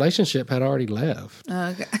was in a relationship had already left.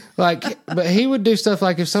 Okay. But he would do stuff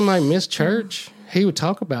like if somebody missed church, he would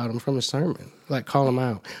talk about them from his sermon. Call them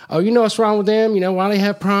out. Oh, you know what's wrong with them? You know why they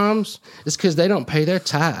have problems? It's because they don't pay their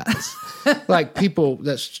tithes. People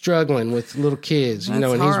that's struggling with little kids, and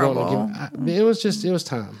horrible. He's wanting to give. It was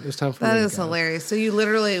time. It was time for me. That is hilarious. So you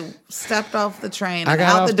literally stepped off the train. I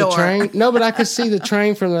got out off the door. Train. No, but I could see the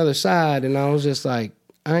train from the other side, and I was just like,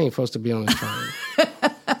 I ain't supposed to be on this train.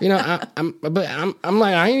 I'm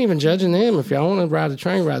like, I ain't even judging them. If y'all want to ride the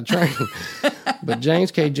train, ride the train. But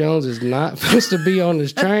James K. Jones is not supposed to be on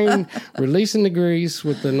this train, releasing the grease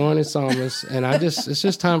with the anointed psalmist. And it's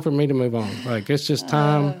just time for me to move on. It's just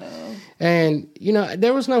time. And,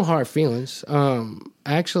 there was no hard feelings.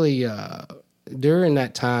 Actually, during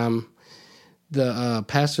that time, the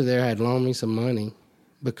pastor there had loaned me some money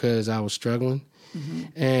because I was struggling. Mm-hmm.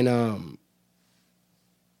 And,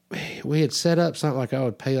 we had set up something like I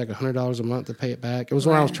would pay $100 a month to pay it back. It was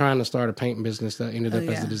when I was trying to start a painting business that ended up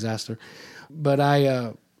as a disaster. But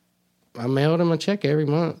I mailed him a check every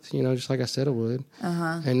month, just like I said I would.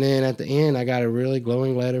 Uh-huh. And then at the end, I got a really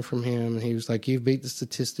glowing letter from him. And he was like, you've beat the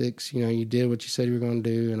statistics. You did what you said you were going to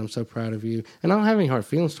do. And I'm so proud of you. And I don't have any hard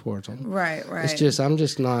feelings towards him. Right. It's just, I'm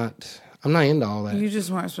not into all that. You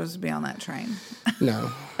just weren't supposed to be on that train.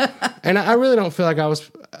 No. And I really don't feel like I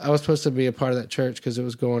was supposed to be a part of that church because it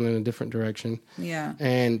was going in a different direction. Yeah.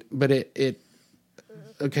 But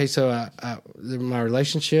okay, so my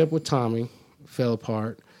relationship with Tommy fell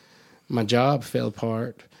apart. My job fell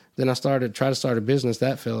apart. Then I tried to start a business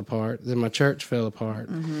that fell apart. Then my church fell apart.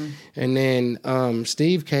 Mm-hmm. And then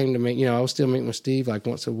Steve came to me. I was still meeting with Steve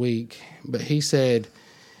once a week. But he said,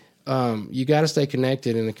 you got to stay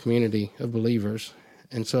connected in a community of believers.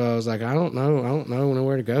 And so I was like, I don't know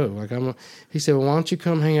nowhere to go. He said, well, why don't you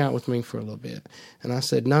come hang out with me for a little bit? And I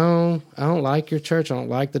said, no, I don't like your church. I don't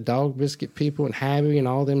like the dog biscuit people and Habby and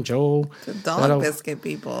all them, Joel. The dog biscuit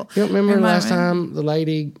people. You don't remember last time the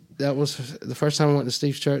lady, that was the first time I went to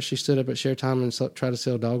Steve's church, she stood up at share time and tried to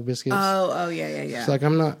sell dog biscuits. Oh, yeah. It's like,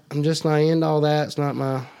 I'm just not into all that. It's not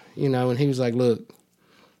my, and he was like, look,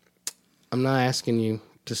 I'm not asking you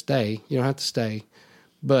to stay. You don't have to stay.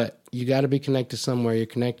 But you got to be connected somewhere. You're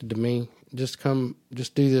connected to me. Just do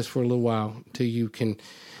this for a little while till you can,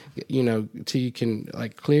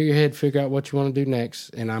 clear your head, figure out what you want to do next.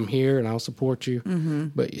 And I'm here and I'll support you. Mm-hmm.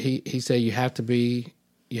 But he said you have to be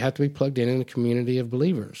plugged in a community of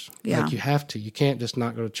believers. Yeah. You have to. You can't just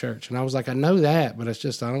not go to church. And I was like, I know that, but it's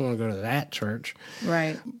just I don't want to go to that church.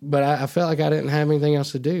 Right. But I felt like I didn't have anything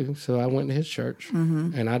else to do, so I went to his church,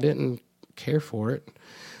 and I didn't care for it.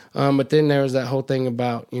 But then there was that whole thing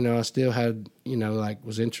about, I still had,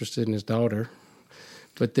 was interested in his daughter.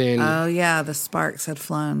 But then... Oh, yeah, the sparks had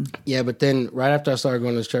flown. Yeah, but then right after I started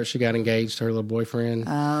going to this church, she got engaged to her little boyfriend.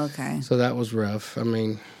 Oh, okay. So that was rough. I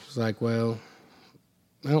mean, it was like, well,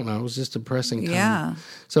 I don't know. It was just a depressing time. Yeah.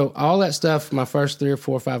 So all that stuff, my first 3 or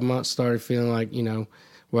 4 or 5 months started feeling like,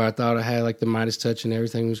 where I thought I had the Midas touch and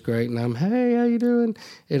everything was great. And I'm, hey, how you doing?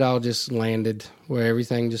 It all just landed where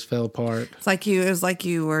everything just fell apart. It was like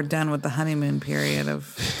you were done with the honeymoon period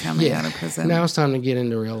of coming out of prison. Now it's time to get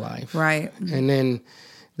into real life. Right. And then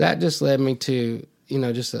that just led me to,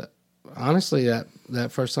 honestly,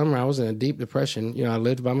 that first summer I was in a deep depression. I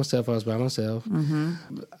lived by myself. I was by myself.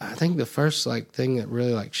 Mm-hmm. I think the first thing that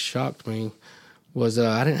really shocked me was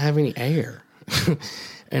I didn't have any air.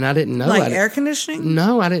 And I didn't know. Air conditioning?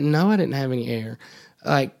 No, I didn't know I didn't have any air.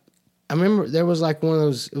 I remember there was one of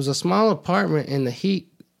those, it was a small apartment and the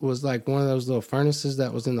heat was one of those little furnaces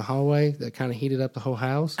that was in the hallway that kind of heated up the whole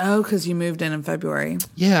house. Oh, because you moved in February.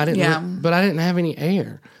 Yeah, I didn't. But I didn't have any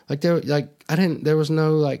air. There was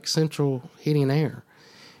no central heating and air.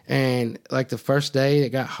 And the first day it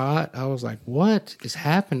got hot, I was like, what is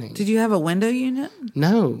happening? Did you have a window unit?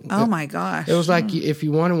 No. Oh, my gosh. It was if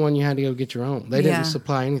you wanted one, you had to go get your own. They didn't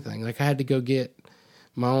supply anything. I had to go get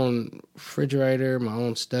my own refrigerator, my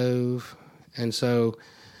own stove. And so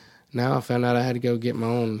now I found out I had to go get my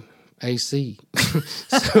own AC.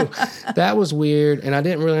 So that was weird. And I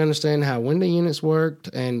didn't really understand how window units worked.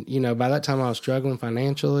 And, by that time I was struggling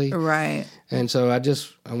financially. Right. And so I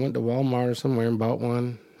went to Walmart or somewhere and bought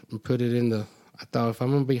one. and put it in the. I thought if I'm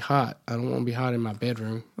going to be hot, I don't want to be hot in my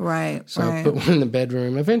bedroom. Right. So I put one in the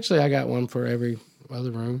bedroom. Eventually, I got one for every other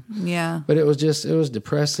room. Yeah. But it was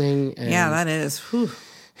depressing. And, yeah, that is. Whew.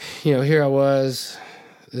 You know, here I was,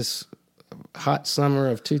 this hot summer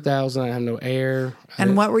of 2000. I had no air.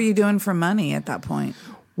 And what were you doing for money at that point?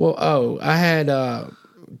 Well, I had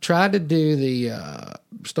tried to do the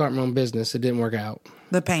start my own business. It didn't work out.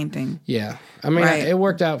 The painting. Yeah. I mean, it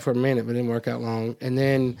worked out for a minute, but it didn't work out long. And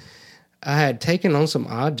then I had taken on some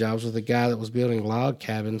odd jobs with a guy that was building log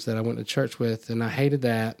cabins that I went to church with, and I hated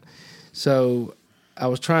that. So I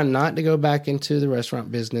was trying not to go back into the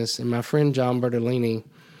restaurant business, and my friend John Bertolini,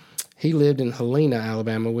 he lived in Helena,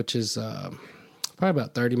 Alabama, which is probably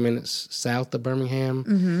about 30 minutes south of Birmingham.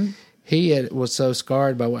 Mm-hmm. He was so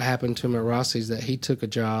scarred by what happened to him at Rossi's that he took a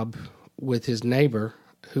job with his neighbor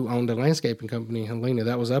who owned a landscaping company in Helena.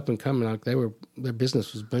 That was up and coming. Like their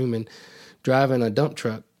business was booming, driving a dump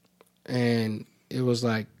truck. And it was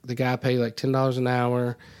like the guy paid like $10 an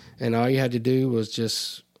hour, and all you had to do was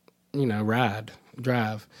just, you know,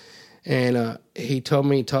 drive. And he told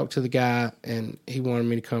me, talk to the guy, and he wanted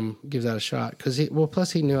me to come give that a shot.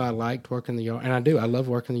 Plus he knew I liked working the yard. And I do. I love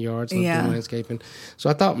working the yards, love doing landscaping. So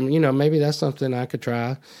I thought, you know, maybe that's something I could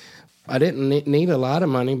try. I didn't need a lot of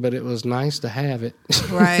money, but it was nice to have it.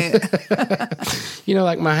 Right. You know,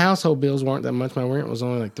 like my household bills weren't that much. My rent was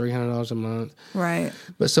only like $300 a month. Right.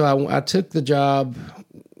 But so I took the job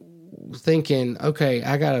thinking, okay,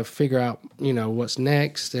 I got to figure out, you know, what's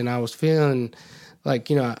next. And I was feeling like,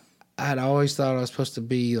 you know, I'd always thought I was supposed to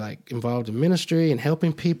be like involved in ministry and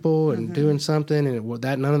helping people and doing something. And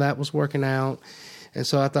none of that was working out. And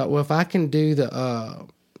so I thought, well, if I can do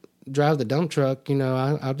drive the dump truck, you know,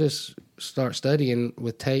 I'll just start studying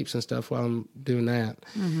with tapes and stuff while I'm doing that.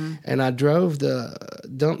 Mm-hmm. And I drove the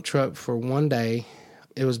dump truck for one day.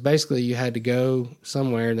 It was basically you had to go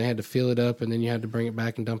somewhere and they had to fill it up and then you had to bring it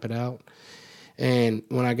back and dump it out. And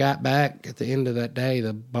when I got back at the end of that day,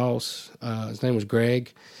 the boss, his name was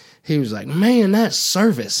Greg, he was like, man, that's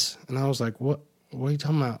service. And I was like, what are you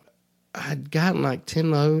talking about? I'd gotten like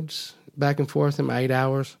 10 loads back and forth in my 8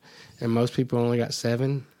 hours, and most people only got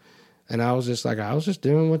 7. And I was just like, I was just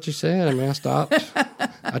doing what you said. I mean, I stopped.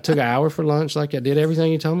 I took an hour for lunch, like I did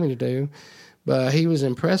everything you told me to do. But he was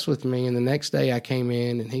impressed with me, and the next day I came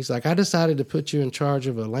in, and he's like, I decided to put you in charge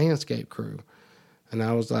of a landscape crew. And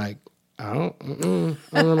I was like, I don't know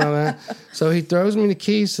about that. So he throws me the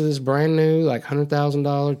keys to this brand new, like,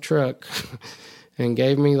 $100,000 truck and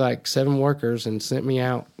gave me, like, 7 workers and sent me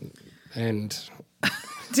out. And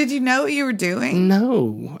did you know what you were doing?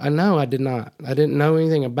 No, I did not. I didn't know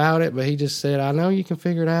anything about it, but he just said, I know you can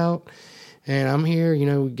figure it out. And I'm here, you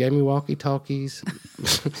know, gave me walkie-talkies.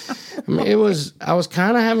 I mean, I was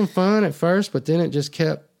kind of having fun at first, but then it just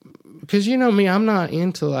kept, because you know me, I'm not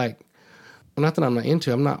into like, well, not that I'm not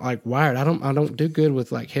into, I'm not like wired. I don't do good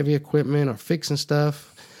with like heavy equipment or fixing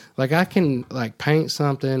stuff. Like I can like paint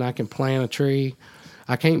something, I can plant a tree.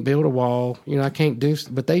 I can't build a wall, you know, I can't do,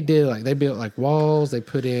 but they built like walls, they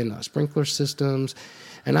put in sprinkler systems,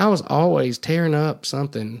 and I was always tearing up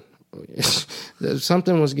something.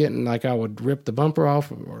 Something was getting, like I would rip the bumper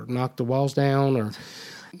off or knock the walls down. Or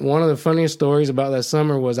one of the funniest stories about that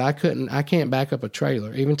summer was I can't back up a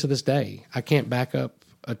trailer. Even to this day, I can't back up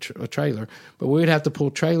a trailer, but we would have to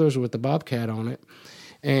pull trailers with the Bobcat on it.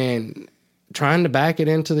 And trying to back it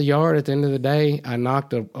into the yard at the end of the day, I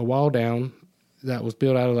knocked a wall down that was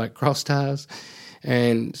built out of like cross ties.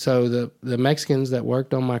 And so the Mexicans that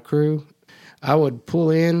worked on my crew, I would pull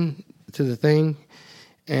in to the thing,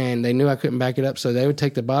 and they knew I couldn't back it up, so they would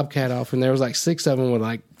take the Bobcat off, and there was like 6 of them would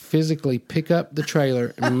like physically pick up the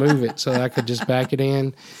trailer and move it so that I could just back it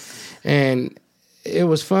in. And it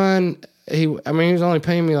was fun. He was only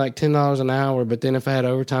paying me like $10 an hour, but then if I had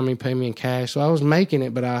overtime, he'd pay me in cash. So I was making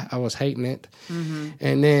it, but I was hating it. Mm-hmm.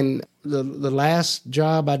 And then the last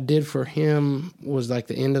job I did for him was like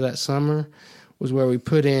the end of that summer, was where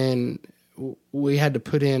we had to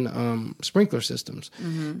put in sprinkler systems.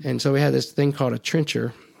 Mm-hmm. And so we had this thing called a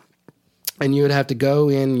trencher, and you would have to go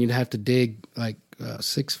in, you'd have to dig like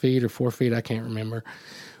 6 feet or 4 feet, I can't remember.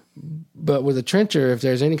 But with a trencher, if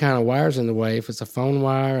there's any kind of wires in the way, if it's a phone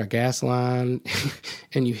wire, a gas line,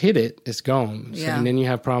 and you hit it, it's gone. So, and then you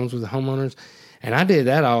have problems with the homeowners. And I did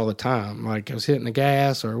that all the time. Like I was hitting the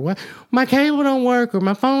gas, or what, my cable don't work, or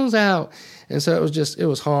my phone's out. And so it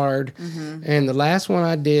was hard. Mm-hmm. And the last one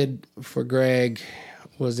I did for Greg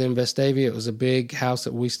was in Vestavia. It was a big house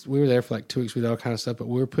that we were there for like 2 weeks. We did all kind of stuff, but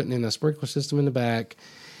we were putting in a sprinkler system in the back.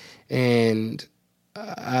 And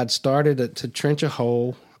I'd started to trench a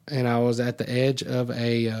hole, and I was at the edge of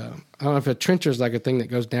I don't know if a trencher is like a thing that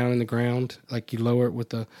goes down in the ground, like you lower it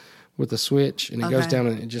with a switch, and it goes down,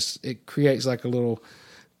 and it creates like a little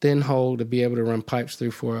thin hole to be able to run pipes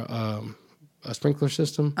through for a sprinkler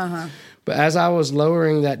system. But as I was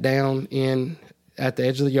lowering that down in at the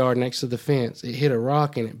edge of the yard next to the fence, it hit a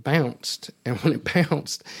rock and it bounced. And when it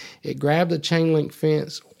bounced, it grabbed the chain link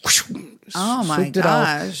fence. Oh my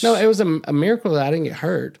gosh! No, it was a miracle that I didn't get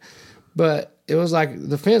hurt. But it was like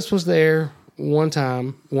the fence was there one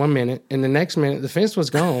time, 1 minute, and the next minute the fence was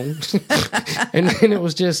gone. And then it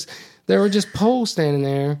was just, there were just poles standing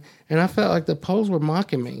there, and I felt like the poles were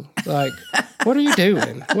mocking me. Like, what are you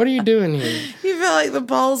doing? What are you doing here? You feel like the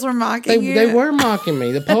poles were mocking you? They were mocking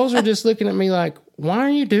me. The poles were just looking at me like, why are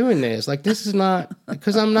you doing this? Like, this is not,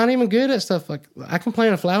 because I'm not even good at stuff. Like, I can play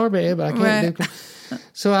in a flower bed, but I can't do.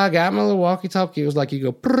 So I got my little walkie-talkie. It was like you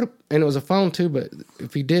go, and it was a phone too, but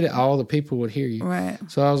if you did it, all the people would hear you. Right.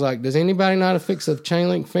 So I was like, does anybody know how to fix a chain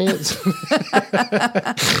link fence?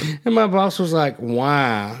 And my boss was like,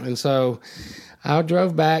 why? And so I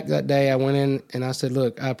drove back that day. I went in and I said,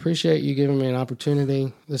 look, I appreciate you giving me an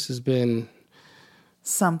opportunity. This has been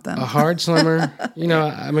something. A hard summer. You know,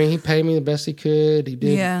 I mean, he paid me the best he could. He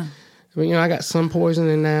did. Yeah. I mean, you know, I got sun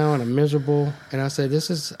poisoning now and I'm miserable. And I said,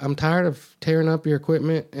 I'm tired of tearing up your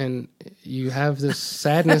equipment and you have this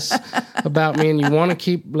sadness about me and you want to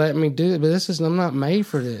keep letting me do it. But I'm not made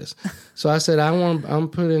for this. So I said, I'm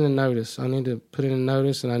putting in a notice. I need to put in a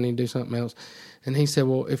notice and I need to do something else. And he said,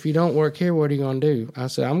 well, if you don't work here, what are you going to do? I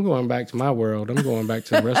said, I'm going back to my world. I'm going back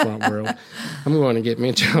to the restaurant world. I'm going to get me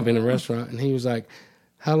a job in a restaurant. And he was like,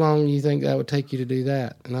 how long do you think that would take you to do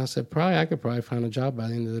that? And I said, I could probably find a job by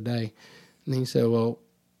the end of the day. And he said, well,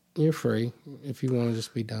 you're free if you want to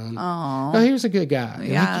just be done. Oh, no, he was a good guy.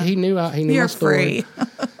 Yeah. He knew you're my story. Free.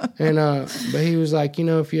 And but he was like,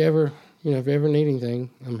 if you ever need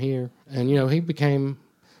anything, I'm here. And he became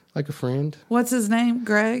like a friend. What's his name?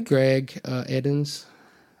 Greg Edens.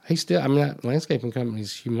 He's still. I mean, that landscaping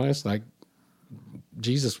company's humongous, like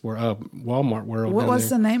Walmart world. What's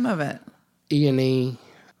the name of it? E&E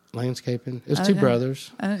Landscaping. It was two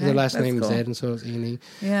brothers. Okay. Their last name is Ed, and so it's E&E.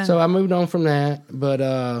 Yeah. So I moved on from that, but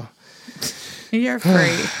you're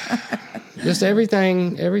free. Just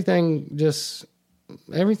everything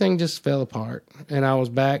just fell apart, and I was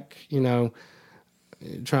back.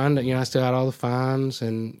 Trying to. I still had all the fines,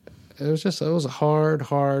 and it was a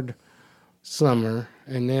hard summer.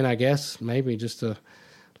 And then I guess maybe just to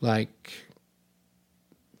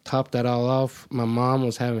top that all off, my mom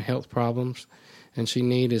was having health problems. And she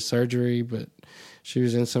needed surgery, but she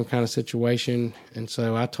was in some kind of situation. And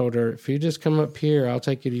so I told her, if you just come up here, I'll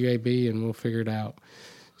take you to UAB and we'll figure it out.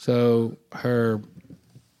 So her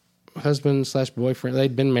husband/boyfriend,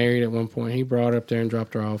 they'd been married at one point. He brought her up there and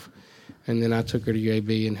dropped her off. And then I took her to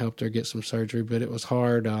UAB and helped her get some surgery. But it was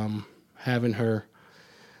hard having her.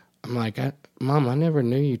 I'm like, Mom, I never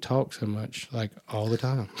knew you talk so much, like all the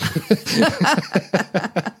time.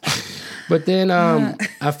 But then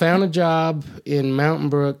I found a job in Mountain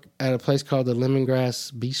Brook at a place called the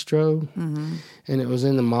Lemongrass Bistro. Mm-hmm. And it was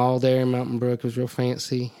in the mall there in Mountain Brook. It was real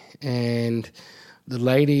fancy. And the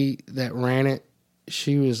lady that ran it,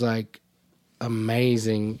 she was like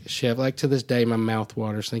amazing chef. Like to this day, my mouth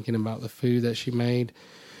waters thinking about the food that she made.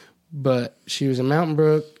 But she was in Mountain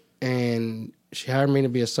Brook and she hired me to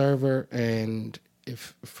be a server. And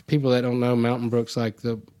for people that don't know, Mountain Brook's like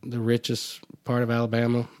the richest part of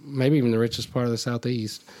Alabama, maybe even the richest part of the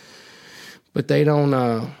Southeast. But they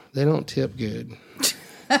don't tip good.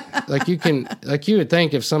 You would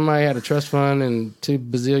think if somebody had a trust fund and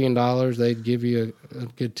 $2 bazillion, they'd give you a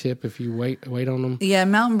good tip if you wait on them. Yeah,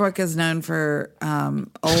 Mountain Brook is known for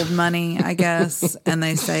old money, I guess, and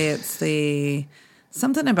they say it's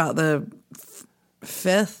something about the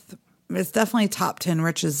fifth. It's definitely top 10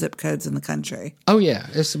 richest zip codes in the country. Oh yeah,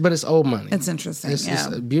 but it's old money. It's interesting. It's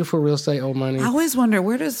beautiful real estate, old money. I always wonder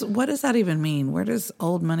what does that even mean? Where does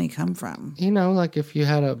old money come from? Like if you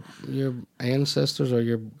had your ancestors or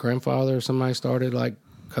your grandfather or somebody started like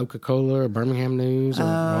Coca-Cola or Birmingham News or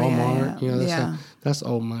Walmart. That's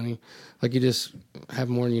old money. Like you just have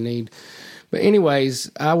more than you need. But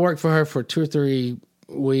anyways, I worked for her for 2 or 3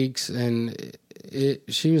 weeks and.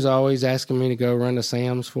 She was always asking me to go run to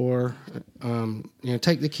Sam's for her.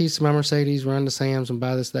 Take the keys to my Mercedes, run to Sam's and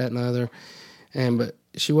buy this, that, and the other. But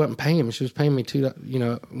she wasn't paying me. She was paying me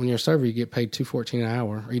when you're a server, you get paid $2.14 an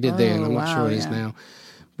hour. Or you did then. I'm not sure what it is now.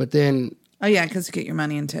 But then. Oh, yeah, because you get your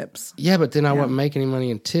money in tips. Yeah, but then I wasn't making any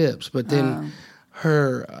money in tips. But then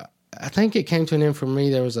I think it came to an end for me.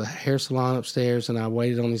 There was a hair salon upstairs, and I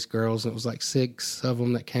waited on these girls, and it was like 6 of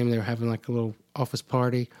them that came. They were having like a little office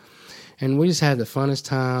party. And we just had the funnest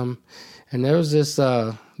time. And there was this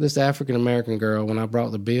African-American girl, when I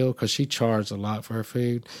brought the bill, because she charged a lot for her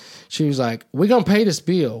food, she was like, we're going to pay this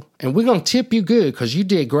bill, and we're going to tip you good because you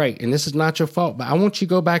did great, and this is not your fault. But I want you to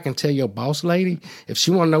go back and tell your boss lady, if she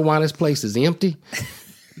want to know why this place is empty,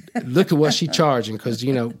 look at what she charging, because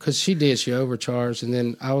she overcharged. And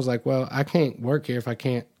then I was like, well, I can't work here if I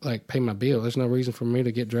can't like pay my bill. There's no reason for me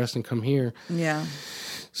to get dressed and come here. Yeah.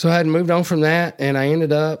 So I had moved on from that, and I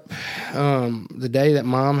ended up, the day that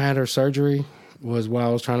Mom had her surgery was while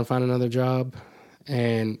I was trying to find another job.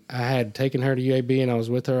 And I had taken her to UAB, and I was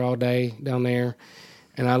with her all day down there.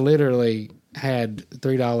 And I literally had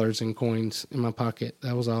 $3 in coins in my pocket.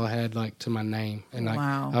 That was all I had, like, to my name. And like,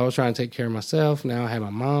 wow. I was trying to take care of myself. Now I had my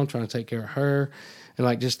mom trying to take care of her. And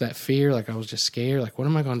like just that fear, like I was just scared. Like, what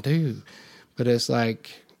am I going to do? But it's like,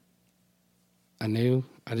 I knew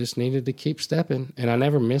I just needed to keep stepping. And I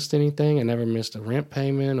never missed anything. I never missed a rent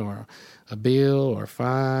payment or a bill or a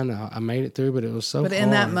fine. I made it through, but it was so hard. But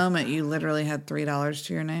in that moment, you literally had $3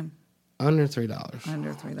 to your name? Under $3.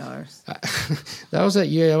 Under $3. That was that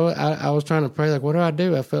year. I was trying to pray, like, what do I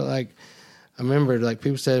do? I felt like, I remember, like,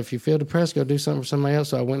 people said, if you feel depressed, go do something for somebody else.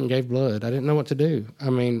 So I went and gave blood. I didn't know what to do. I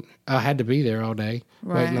mean, I had to be there all day,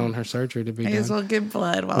 waiting on her surgery to be done. May as well give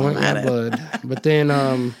blood while I'm at it. Blood. But then,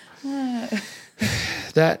 I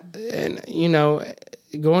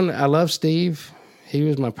love Steve. He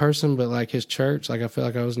was my person, but like his church, like I felt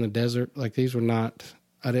like I was in the desert. Like these were not,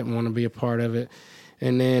 I didn't want to be a part of it.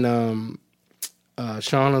 And then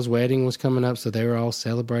Shauna's wedding was coming up, so they were all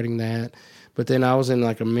celebrating that. But then I was in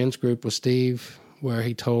like a men's group with Steve where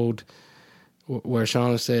Shauna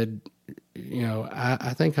said,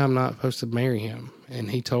 I think I'm not supposed to marry him. And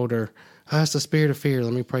he told her, oh, it's the spirit of fear.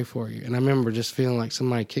 Let me pray for you. And I remember just feeling like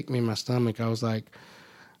somebody kicked me in my stomach. I was like,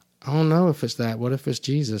 I don't know if it's that. What if it's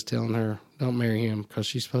Jesus telling her, don't marry him because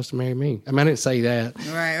she's supposed to marry me? I mean, I didn't say that.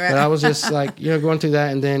 Right. But I was just like, going through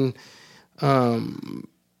that, and then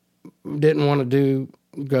didn't want to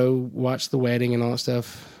go watch the wedding and all that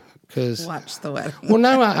stuff. Watch the wedding. Well,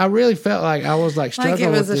 no, I really felt like I was like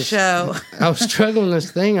struggling like it was with a show. I was struggling with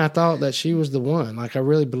this thing. I thought that she was the one. Like I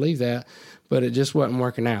really believed that, but it just wasn't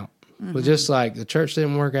working out. Mm-hmm. But just like the church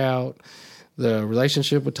didn't work out, the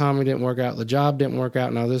relationship with Tommy didn't work out, the job didn't work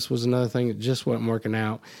out. Now this was another thing that just wasn't working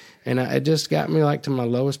out, and it just got me like to my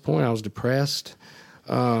lowest point. I was depressed.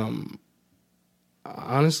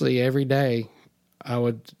 Honestly, every day I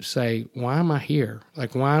would say, why am I here?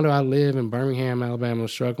 Like, why do I live in Birmingham, Alabama,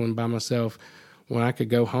 struggling by myself when I could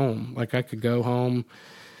go home? Like, I could go home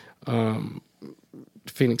to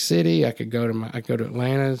Phoenix City. I could go to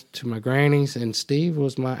Atlanta to my granny's, and Steve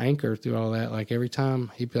was my anchor through all that. Like, every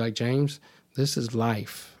time he'd be like, James, this is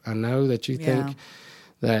life. I know that you think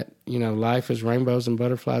that, life is rainbows and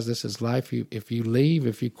butterflies. This is life. If you leave,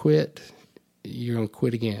 if you quit, you're going to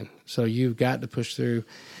quit again. So you've got to push through.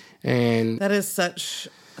 And that is such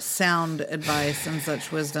sound advice and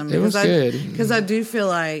such wisdom. It was good. Because I do feel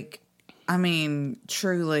like, I mean,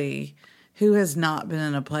 truly, who has not been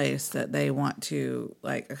in a place that they want to,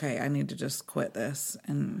 like, okay, I need to just quit this?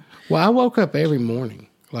 Well, I woke up every morning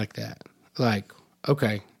like that. Like,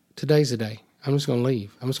 okay, today's the day. I'm just going to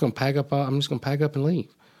leave. I'm just going to pack up and leave.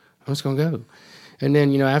 I'm just going to go. And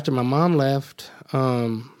then, after my mom left,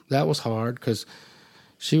 that was hard because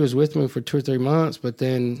she was with me for 2 or 3 months, but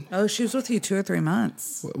then... Oh, she was with you 2 or 3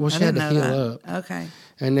 months. Well, she had to heal up. Okay.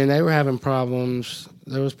 And then they were having problems.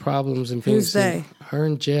 There was problems in Phoenix. Who's they? Her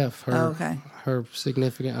and Jeff, her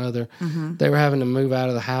significant other. Mm-hmm. They were having to move out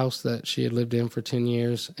of the house that she had lived in for 10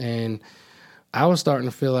 years. And I was starting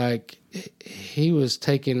to feel like he was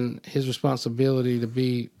taking his responsibility to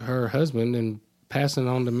be her husband and passing it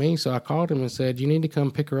on to me. So I called him and said, you need to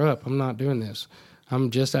come pick her up. I'm not doing this.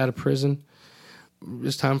 I'm just out of prison.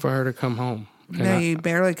 It's time for her to come home. No, you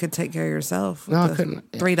barely could take care of yourself. No, I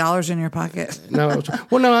couldn't. $3 in your pocket. No.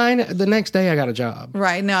 The next day I got a job.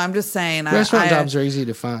 Right. No, I'm just saying. Restaurant jobs are easy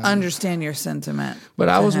to find. Understand your sentiment. But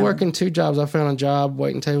I was working 2 jobs. I found a job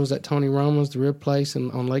waiting tables at Tony Roma's, the rib place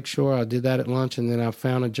on Lakeshore. I did that at lunch, and then I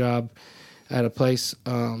found a job at a place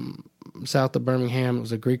south of Birmingham. It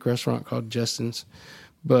was a Greek restaurant called Justin's.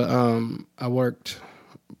 But I worked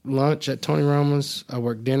lunch at Tony Roma's. I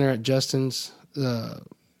worked dinner at Justin's.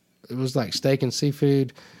 It was like steak and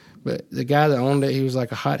seafood, but the guy that owned it, he was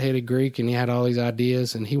like a hot-headed Greek, and he had all these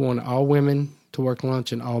ideas, and he wanted all women to work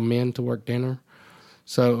lunch and all men to work dinner.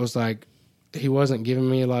 So it was like he wasn't giving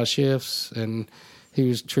me a lot of shifts, and he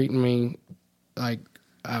was treating me like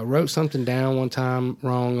I wrote something down one time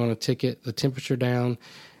wrong on a ticket, the temperature down,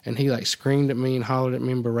 and he like screamed at me and hollered at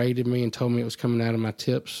me and berated me and told me it was coming out of my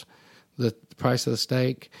tips, the price of the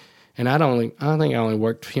steak. And I think I only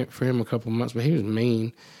worked for him a couple of months, but he was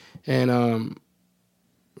mean. And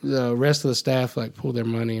the rest of the staff like pulled their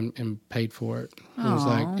money and paid for it. It was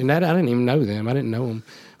like, and that I didn't even know them. I didn't know them,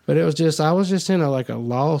 but it was just I was just in a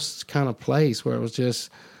lost kind of place where it was just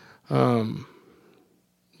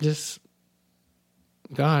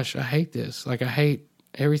gosh, I hate this. Like I hate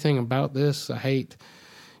everything about this. I hate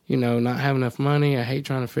not having enough money. I hate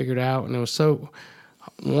trying to figure it out. And it was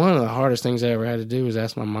one of the hardest things I ever had to do was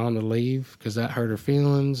ask my mom to leave because that hurt her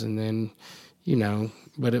feelings. And then,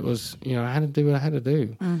 but it was, I had to do what I had to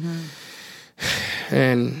do.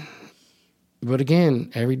 Mm-hmm. But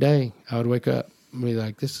again, every day I would wake up and be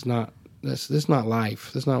like, this is not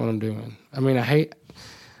life. This is not what I'm doing. I mean, I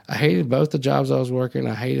hated both the jobs I was working.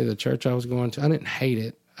 I hated the church I was going to. I didn't hate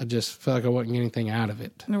it. I just felt like I wasn't getting anything out of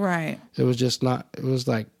it. Right. It was just not, it was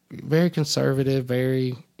like very conservative,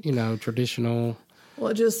 very, traditional.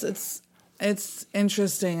 Well, it's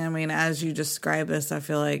interesting. I mean, as you describe this, I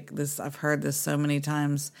feel like I've heard this so many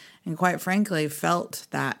times and quite frankly felt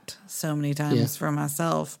that so many times for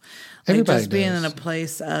myself. Like Everybody just being does. in a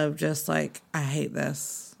place of just like, I hate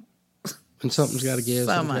this. And something's got to give,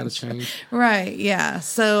 something's got to change. Right, yeah.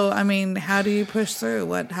 So, I mean, how do you push through?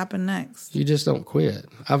 What happened next? You just don't quit.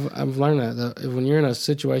 I've learned that when you're in a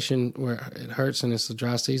situation where it hurts and it's the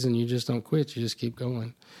dry season, you just don't quit. You just keep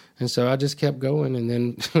going. And so I just kept going, and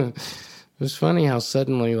then it was funny how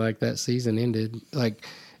suddenly like that season ended. Like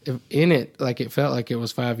in it, like it felt like it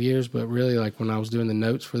was 5 years, but really like when I was doing the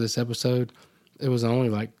notes for this episode, it was only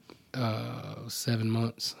like 7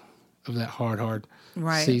 months of that hard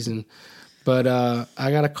season. But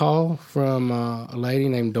I got a call from a lady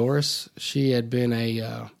named Doris. She had been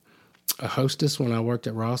a hostess when I worked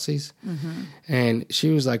at Rossi's. Mm-hmm. And she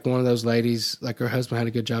was like one of those ladies, like her husband had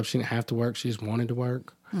a good job. She didn't have to work. She just wanted to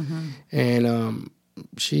work. Mm-hmm. And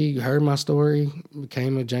she heard my story,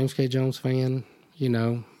 became a James K. Jones fan,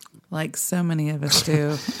 Like so many of us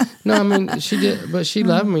do. No, I mean, she did, but she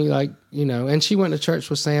loved me, like, and she went to church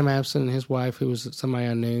with Sam Abson and his wife, who was somebody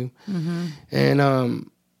I knew. Mm-hmm. And,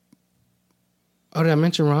 did I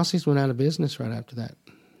mention Rossi's went out of business right after that?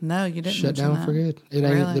 No, you didn't. Shut down for good. It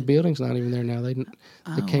ain't really? The building's not even there now. They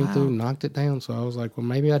came through and knocked it down. So I was like, well,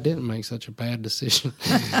 maybe I didn't make such a bad decision.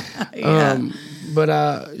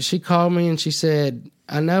 But she called me and she said,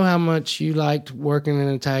 I know how much you liked working in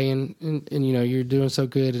Italian and you're doing so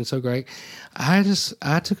good and so great. I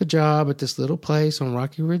took a job at this little place on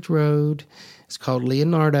Rocky Ridge Road. It's called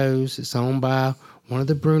Leonardo's. It's owned by one of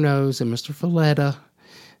the Brunos and Mr. Falletta.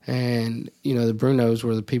 And, the Brunos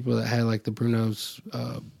were the people that had like the Brunos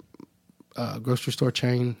grocery store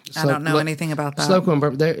chain. I don't know anything about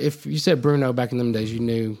that. If you said Bruno back in them days,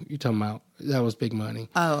 you're talking about that was big money.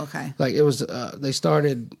 Oh, okay. Like it was, they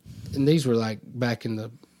started, and these were like back in the,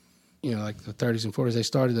 like the 30s and 40s. They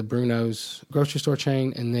started the Bruno's grocery store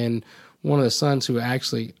chain, and then one of the sons who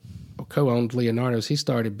actually co-owned Leonardo's, he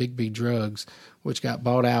started Big B Drugs, which got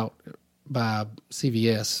bought out by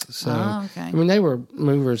CVS. So, okay. I mean, they were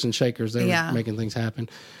movers and shakers. They were making things happen.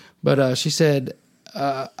 But she said,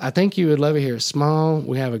 I think you would love it here. It's small.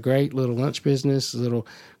 We have a great little lunch business,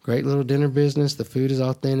 great little dinner business. The food is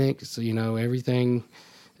authentic. So, everything,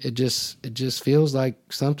 it just feels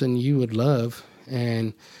like something you would love.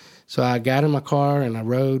 And so I got in my car and I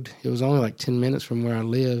rode. It was only like 10 minutes from where I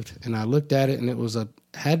lived. And I looked at it, and it was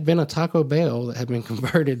had been a Taco Bell that had been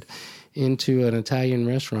converted into an Italian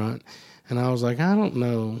restaurant. And I was like, I don't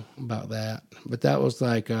know about that. But that was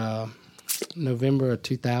like November of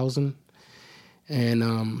 2000. And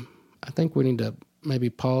I think we need to maybe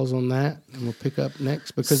pause on that, and we'll pick up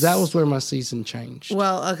next, because that was where my season changed.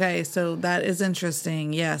 Well, okay, so that is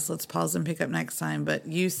interesting. Yes, let's pause and pick up next time. But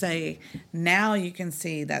you say now you can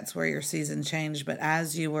see that's where your season changed. But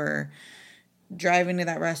as you were driving to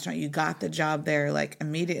that restaurant, you got the job there, like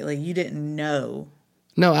immediately. You didn't know.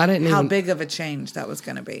 No, I didn't. How big of a change that was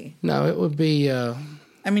going to be? No, it would be.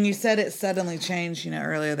 I mean, you said it suddenly changed,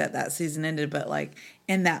 earlier that season ended, but like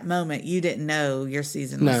in that moment, you didn't know your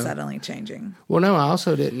season was suddenly changing. Well, no, I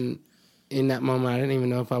also didn't. In that moment, I didn't even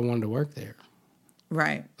know if I wanted to work there.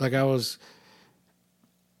 Right. Like I was,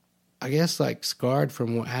 I guess, like scarred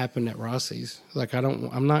from what happened at Rossi's. Like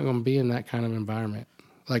I'm not going to be in that kind of environment,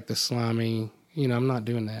 like the slimy. I'm not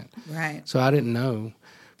doing that. Right. So I didn't know.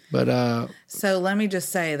 But so let me just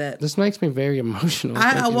say that this makes me very emotional.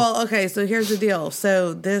 Well, okay. So here's the deal.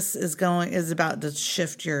 So this is about to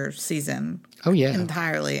shift your season. Oh yeah,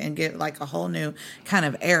 entirely, and get like a whole new kind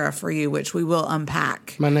of era for you, which we will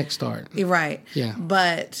unpack. My next start. Right. Yeah.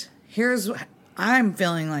 But I'm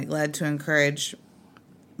feeling like led to encourage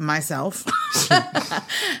myself,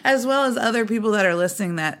 as well as other people that are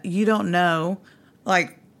listening, that you don't know,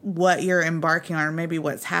 like what you're embarking on, or maybe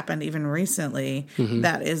what's happened even recently,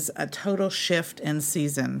 that is a total shift in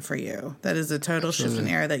season for you. That is a total shift in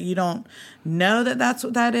era that you don't know that that's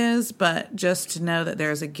what that is, but just to know that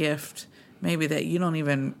there's a gift maybe that you don't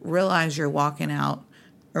even realize you're walking out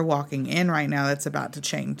or walking in right now that's about to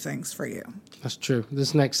change things for you. That's true.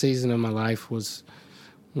 This next season of my life was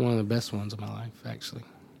one of the best ones of my life, actually.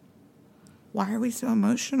 Why are we so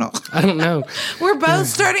emotional? I don't know. We're both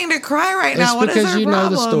starting to cry right now. What is our problem? Because you know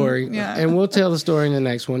the story, yeah. And we'll tell the story in the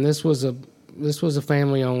next one. This was a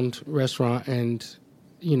family-owned restaurant, and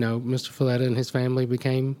Mr. Folletta and his family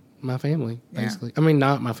became my family, basically. Yeah. I mean,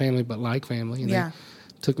 not my family, but like family. And they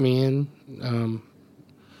took me in.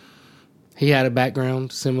 He had a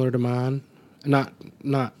background similar to mine, not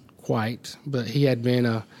quite, but he had been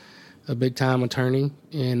a big-time attorney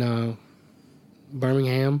in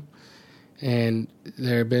Birmingham. And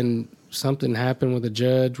there had been something happened with a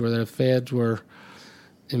judge where the feds were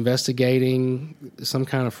investigating some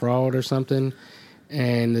kind of fraud or something.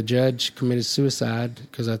 And the judge committed suicide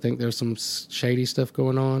because I think there's some shady stuff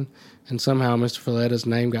going on. And somehow Mr. Folletta's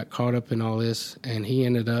name got caught up in all this. And he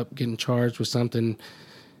ended up getting charged with something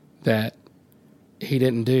that he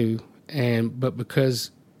didn't do. But because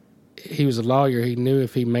he was a lawyer, he knew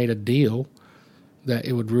if he made a deal that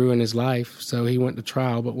it would ruin his life, so he went to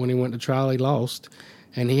trial. But when he went to trial, he lost,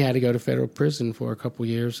 and he had to go to federal prison for a couple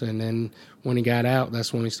years. And then when he got out,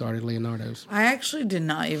 that's when he started Leonardo's. I actually did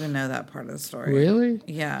not even know that part of the story. Really?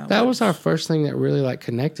 Yeah. That was our first thing that really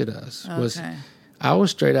connected us. Okay. Was I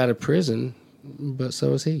was straight out of prison, but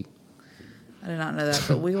so was he. I did not know that,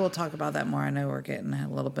 but we will talk about that more. I know we're getting a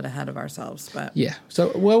little bit ahead of ourselves, but yeah.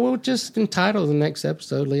 So we'll just entitle the next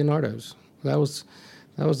episode Leonardo's. That was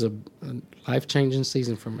a life-changing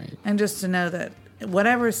season for me. And just to know that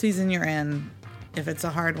whatever season you're in, if it's a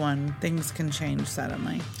hard one, things can change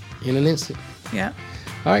suddenly. In an instant. Yeah.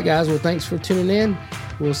 All right, guys. Well, thanks for tuning in.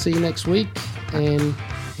 We'll see you next week. And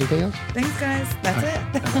anything else? Thanks, guys. That's it.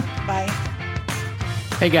 Bye.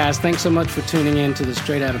 Hey, guys. Thanks so much for tuning in to the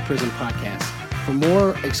Straight Outta Prison podcast. For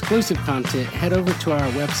more exclusive content, head over to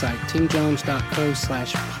our website,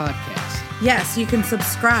 teamjones.co/podcast. Yes, you can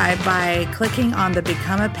subscribe by clicking on the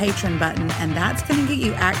Become a Patron button, and that's going to get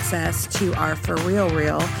you access to our For Real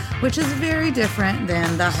Reel, which is very different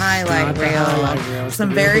than the Highlight Reel.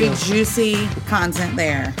 Some very juicy content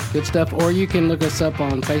there. Good stuff. Or you can look us up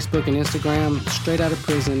on Facebook and Instagram, Straight Outta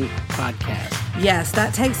Prison Podcast. Yes,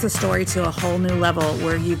 that takes the story to a whole new level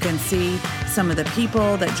where you can see some of the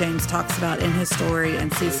people that James talks about in his story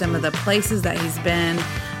and see some of the places that he's been.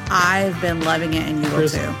 I've been loving it, and you will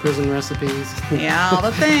too. Prison recipes. Yeah, all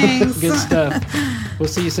the things. Good stuff. We'll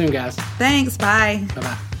see you soon, guys. Thanks. Bye.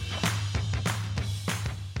 Bye-bye.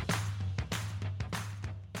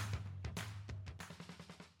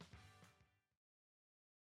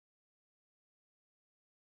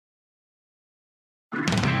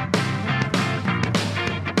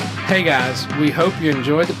 Hey guys, we hope you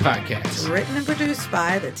enjoyed the podcast. Written and produced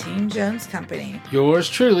by the Team Jones Company. Yours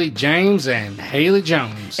truly, James and Haley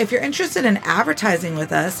Jones. If you're interested in advertising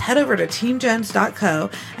with us, head over to teamjones.co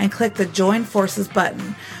and click the Join Forces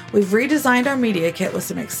button. We've redesigned our media kit with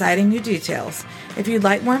some exciting new details. If you'd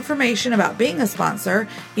like more information about being a sponsor,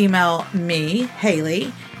 email me,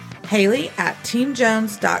 Haley at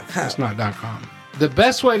teamjones.co. It's not .com. The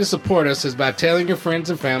best way to support us is by telling your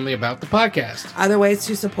friends and family about the podcast. Other ways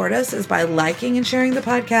to support us is by liking and sharing the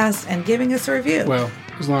podcast and giving us a review. Well,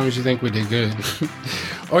 as long as you think we did good.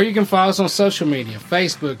 Or you can follow us on social media,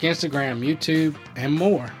 Facebook, Instagram, YouTube, and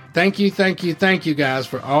more. Thank you guys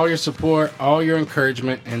for all your support, all your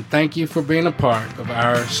encouragement, and thank you for being a part of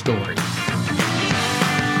our story.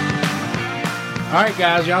 All right,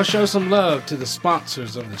 guys, y'all show some love to the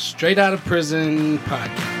sponsors of the Straight Outta Prison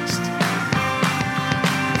podcast.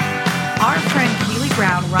 Our friend Keely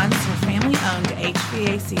Brown runs her family-owned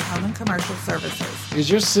HVAC home and commercial services.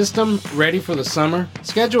 Is your system ready for the summer?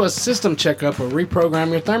 Schedule a system checkup or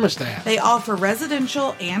reprogram your thermostat. They offer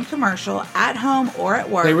residential and commercial, at home or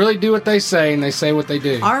at work. They really do what they say, and they say what they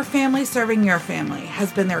do. Our family serving your family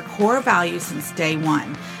has been their core value since day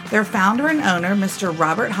one. Their founder and owner, Mr.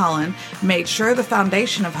 Robert Holland, made sure the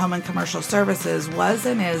foundation of home and commercial services was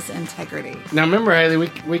and is integrity. Now remember,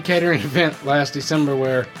 Haley, we catered an event last December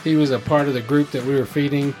where he was a part of the group that we were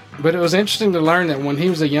feeding. But it was interesting to learn that when he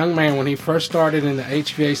was a young man, when he first started in the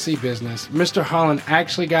HVAC business, Mr. Holland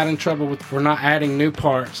actually got in trouble for not adding new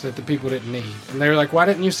parts that the people didn't need. And they were like, "Why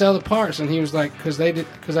didn't you sell the parts?" And he was like, "Because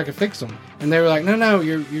I could fix them." And they were like, "No,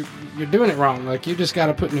 you're doing it wrong. Like, you just got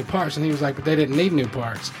to put new parts." And he was like, "But they didn't need new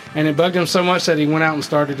parts." And it bugged him so much that he went out and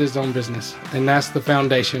started his own business. And that's the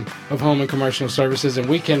foundation of home and commercial services. And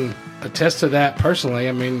we can attest to that personally.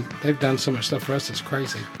 I mean, they've done so much stuff for us, it's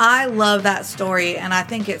crazy. I love that story, and I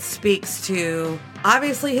think it speaks to,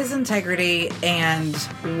 obviously, his integrity and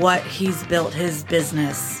what he's built his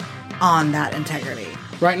business on that integrity.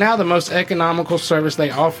 Right now, the most economical service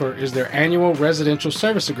they offer is their annual residential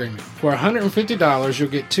service agreement. For $150, you'll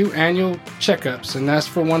get 2 annual checkups, and that's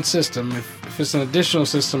for one system. If it's an additional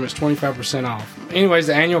system, it's 25% off. Anyways,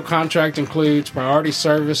 the annual contract includes priority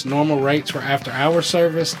service, normal rates for after-hour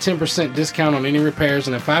service, 10% discount on any repairs,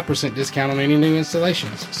 and a 5% discount on any new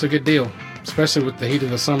installations. It's a good deal, especially with the heat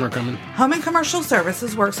of the summer coming. Home and Commercial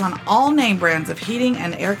Services works on all name brands of heating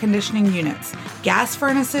and air conditioning units, gas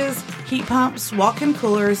furnaces, heat pumps, walk-in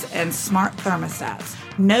coolers, and smart thermostats.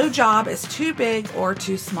 No job is too big or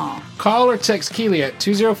too small. Call or text Keely at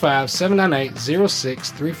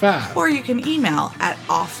 205-798-0635. Or you can email at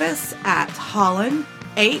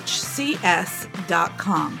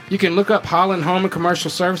office@hollandhcs.com. You can look up Holland Home and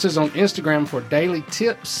Commercial Services on Instagram for daily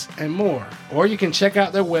tips and more. Or you can check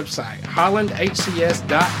out their website,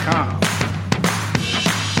 hollandhcs.com.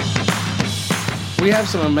 We have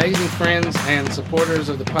some amazing friends and supporters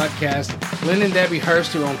of the podcast, Lynn and Debbie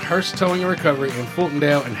Hurst, who own Hurst Towing and Recovery in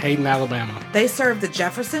Fultondale and Hayden, Alabama. They serve the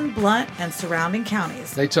Jefferson, Blount, and surrounding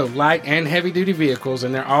counties. They tow light and heavy-duty vehicles,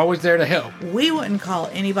 and they're always there to help. We wouldn't call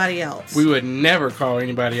anybody else. We would never call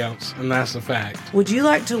anybody else, and that's a fact. Would you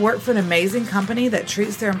like to work for an amazing company that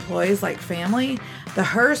treats their employees like family? The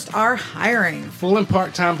Hurst are hiring. Full and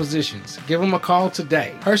part-time positions. Give them a call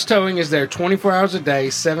today. Hurst Towing is there 24 hours a day,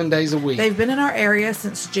 7 days a week. They've been in our area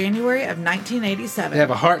since January of 1987. They have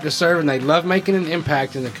a heart to serve, and they love making an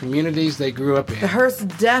impact in the communities they grew up in. The Hursts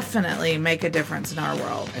definitely make a difference in our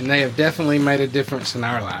world. And they have definitely made a difference in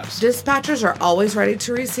our lives. Dispatchers are always ready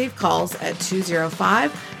to receive calls at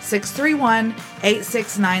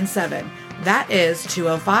 205-631-8697. That is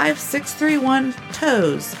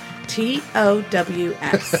 205-631-TOWS.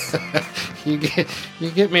 TOWS. You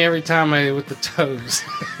get me every time with the toes.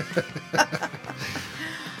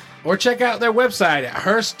 Or check out their website at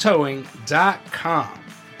hursttowing.com.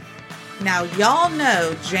 Now, y'all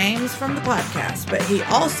know James from the podcast, but he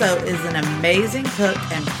also is an amazing cook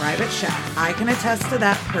and private chef. I can attest to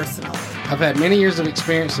that personally. I've had many years of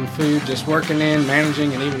experience in food, just working in,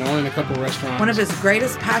 managing, and even owning a couple of restaurants. One of his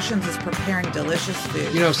greatest passions is preparing delicious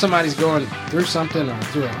food. You know, if somebody's going through something or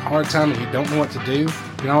through a hard time and you don't know what to do, you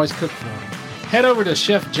can always cook for them. Head over to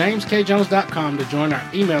chefjameskjones.com to join our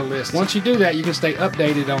email list. Once you do that, you can stay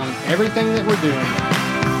updated on everything that we're doing.